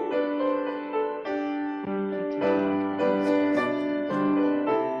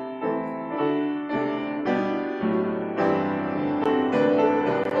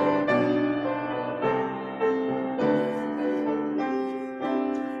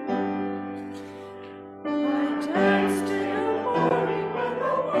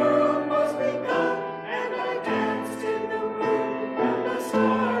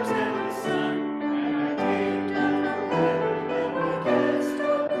 Stars and the sun, and I came down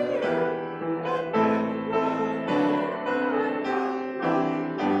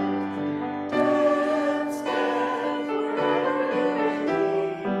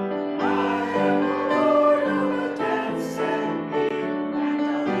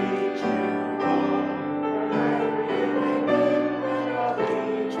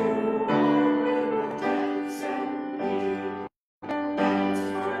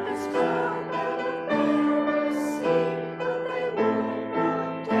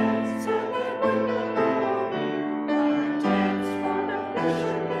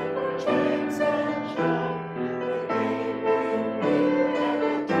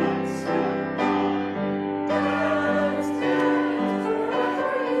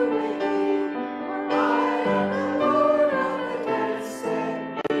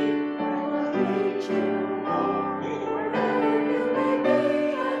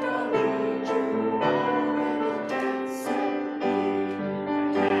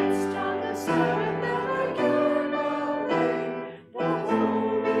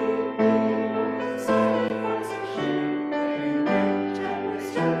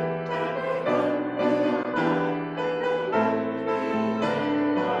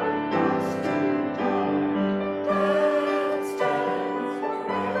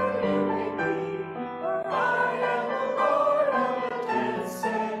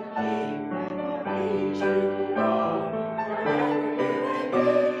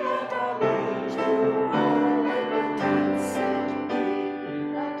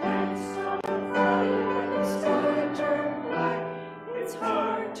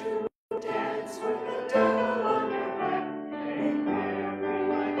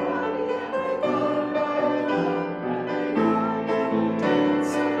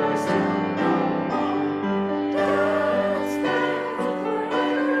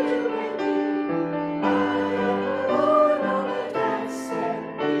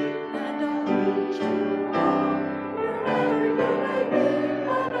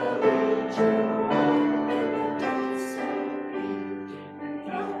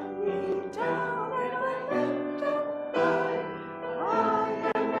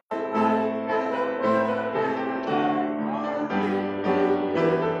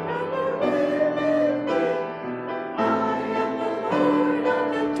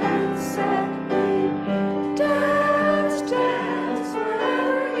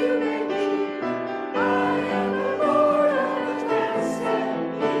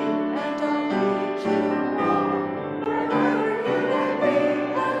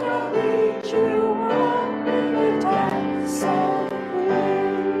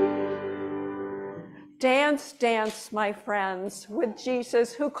dance, my friends, with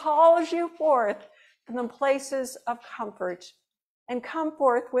Jesus, who calls you forth from the places of comfort, and come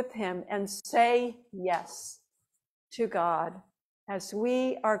forth with him and say yes to God as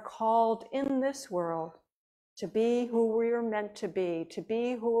we are called in this world to be who we are meant to be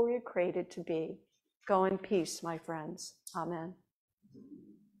who we are created to be. Go in peace, my friends. Amen.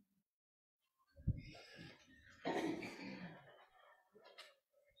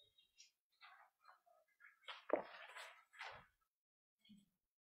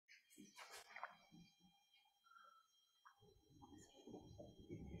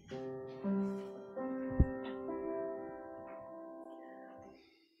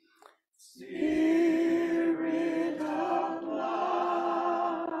 Spirit of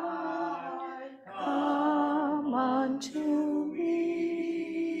light, come unto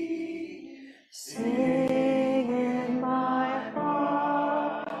me. Sing in my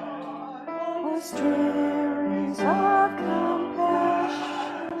heart, O streams of compassion.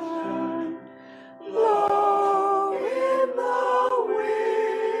 Blow in the wind,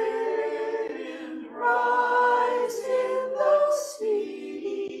 rise in the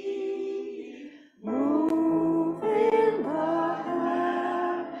sea, move in the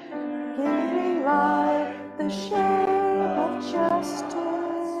hand, giving life the shape of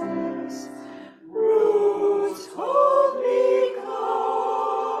justice. Roots hold me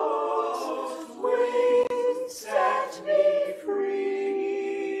close, wings set me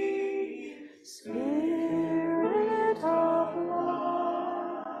free. Spirit of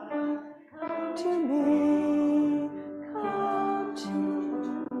love, come to me, come to me.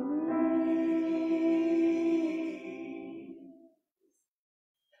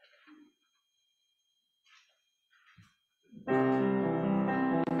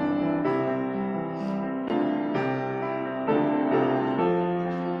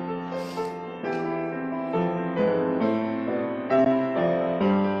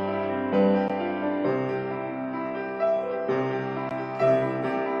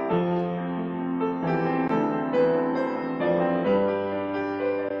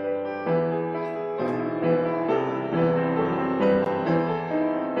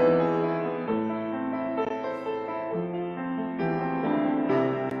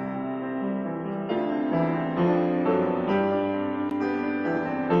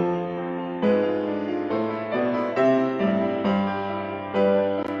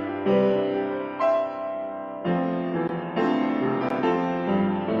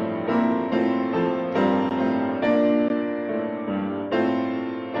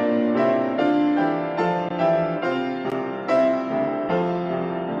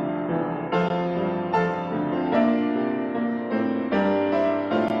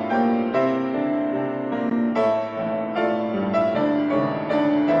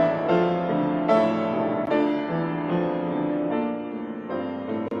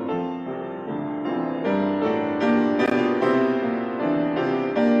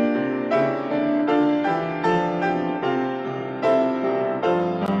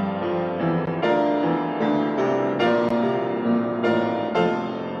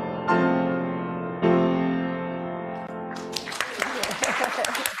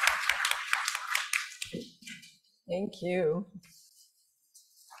 Thank you.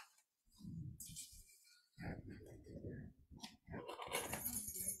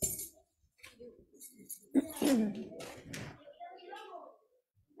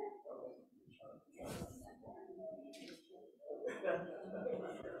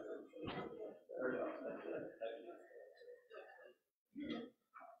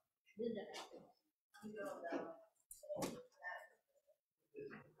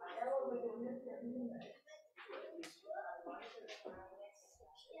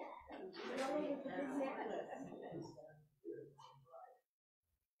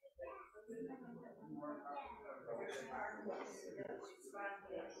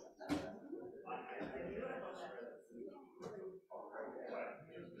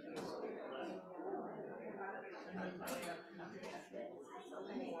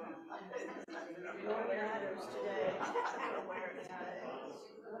 What matters today? Where it matters.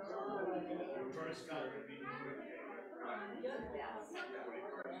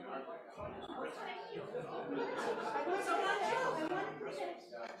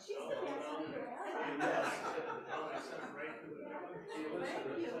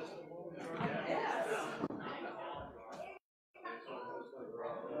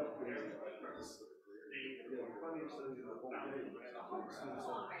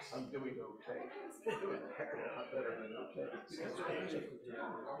 I'm doing okay. Doing a heck of a lot better than okay.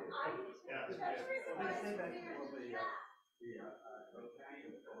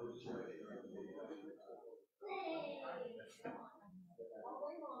 I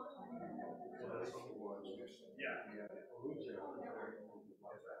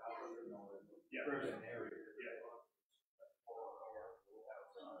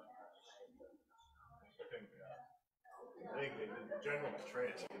think they did, General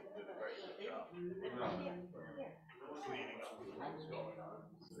Petraeus did a very good job. Cleaning up what was going on.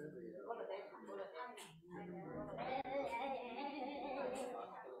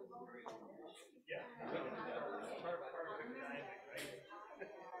 Yeah. Perfect timing, right?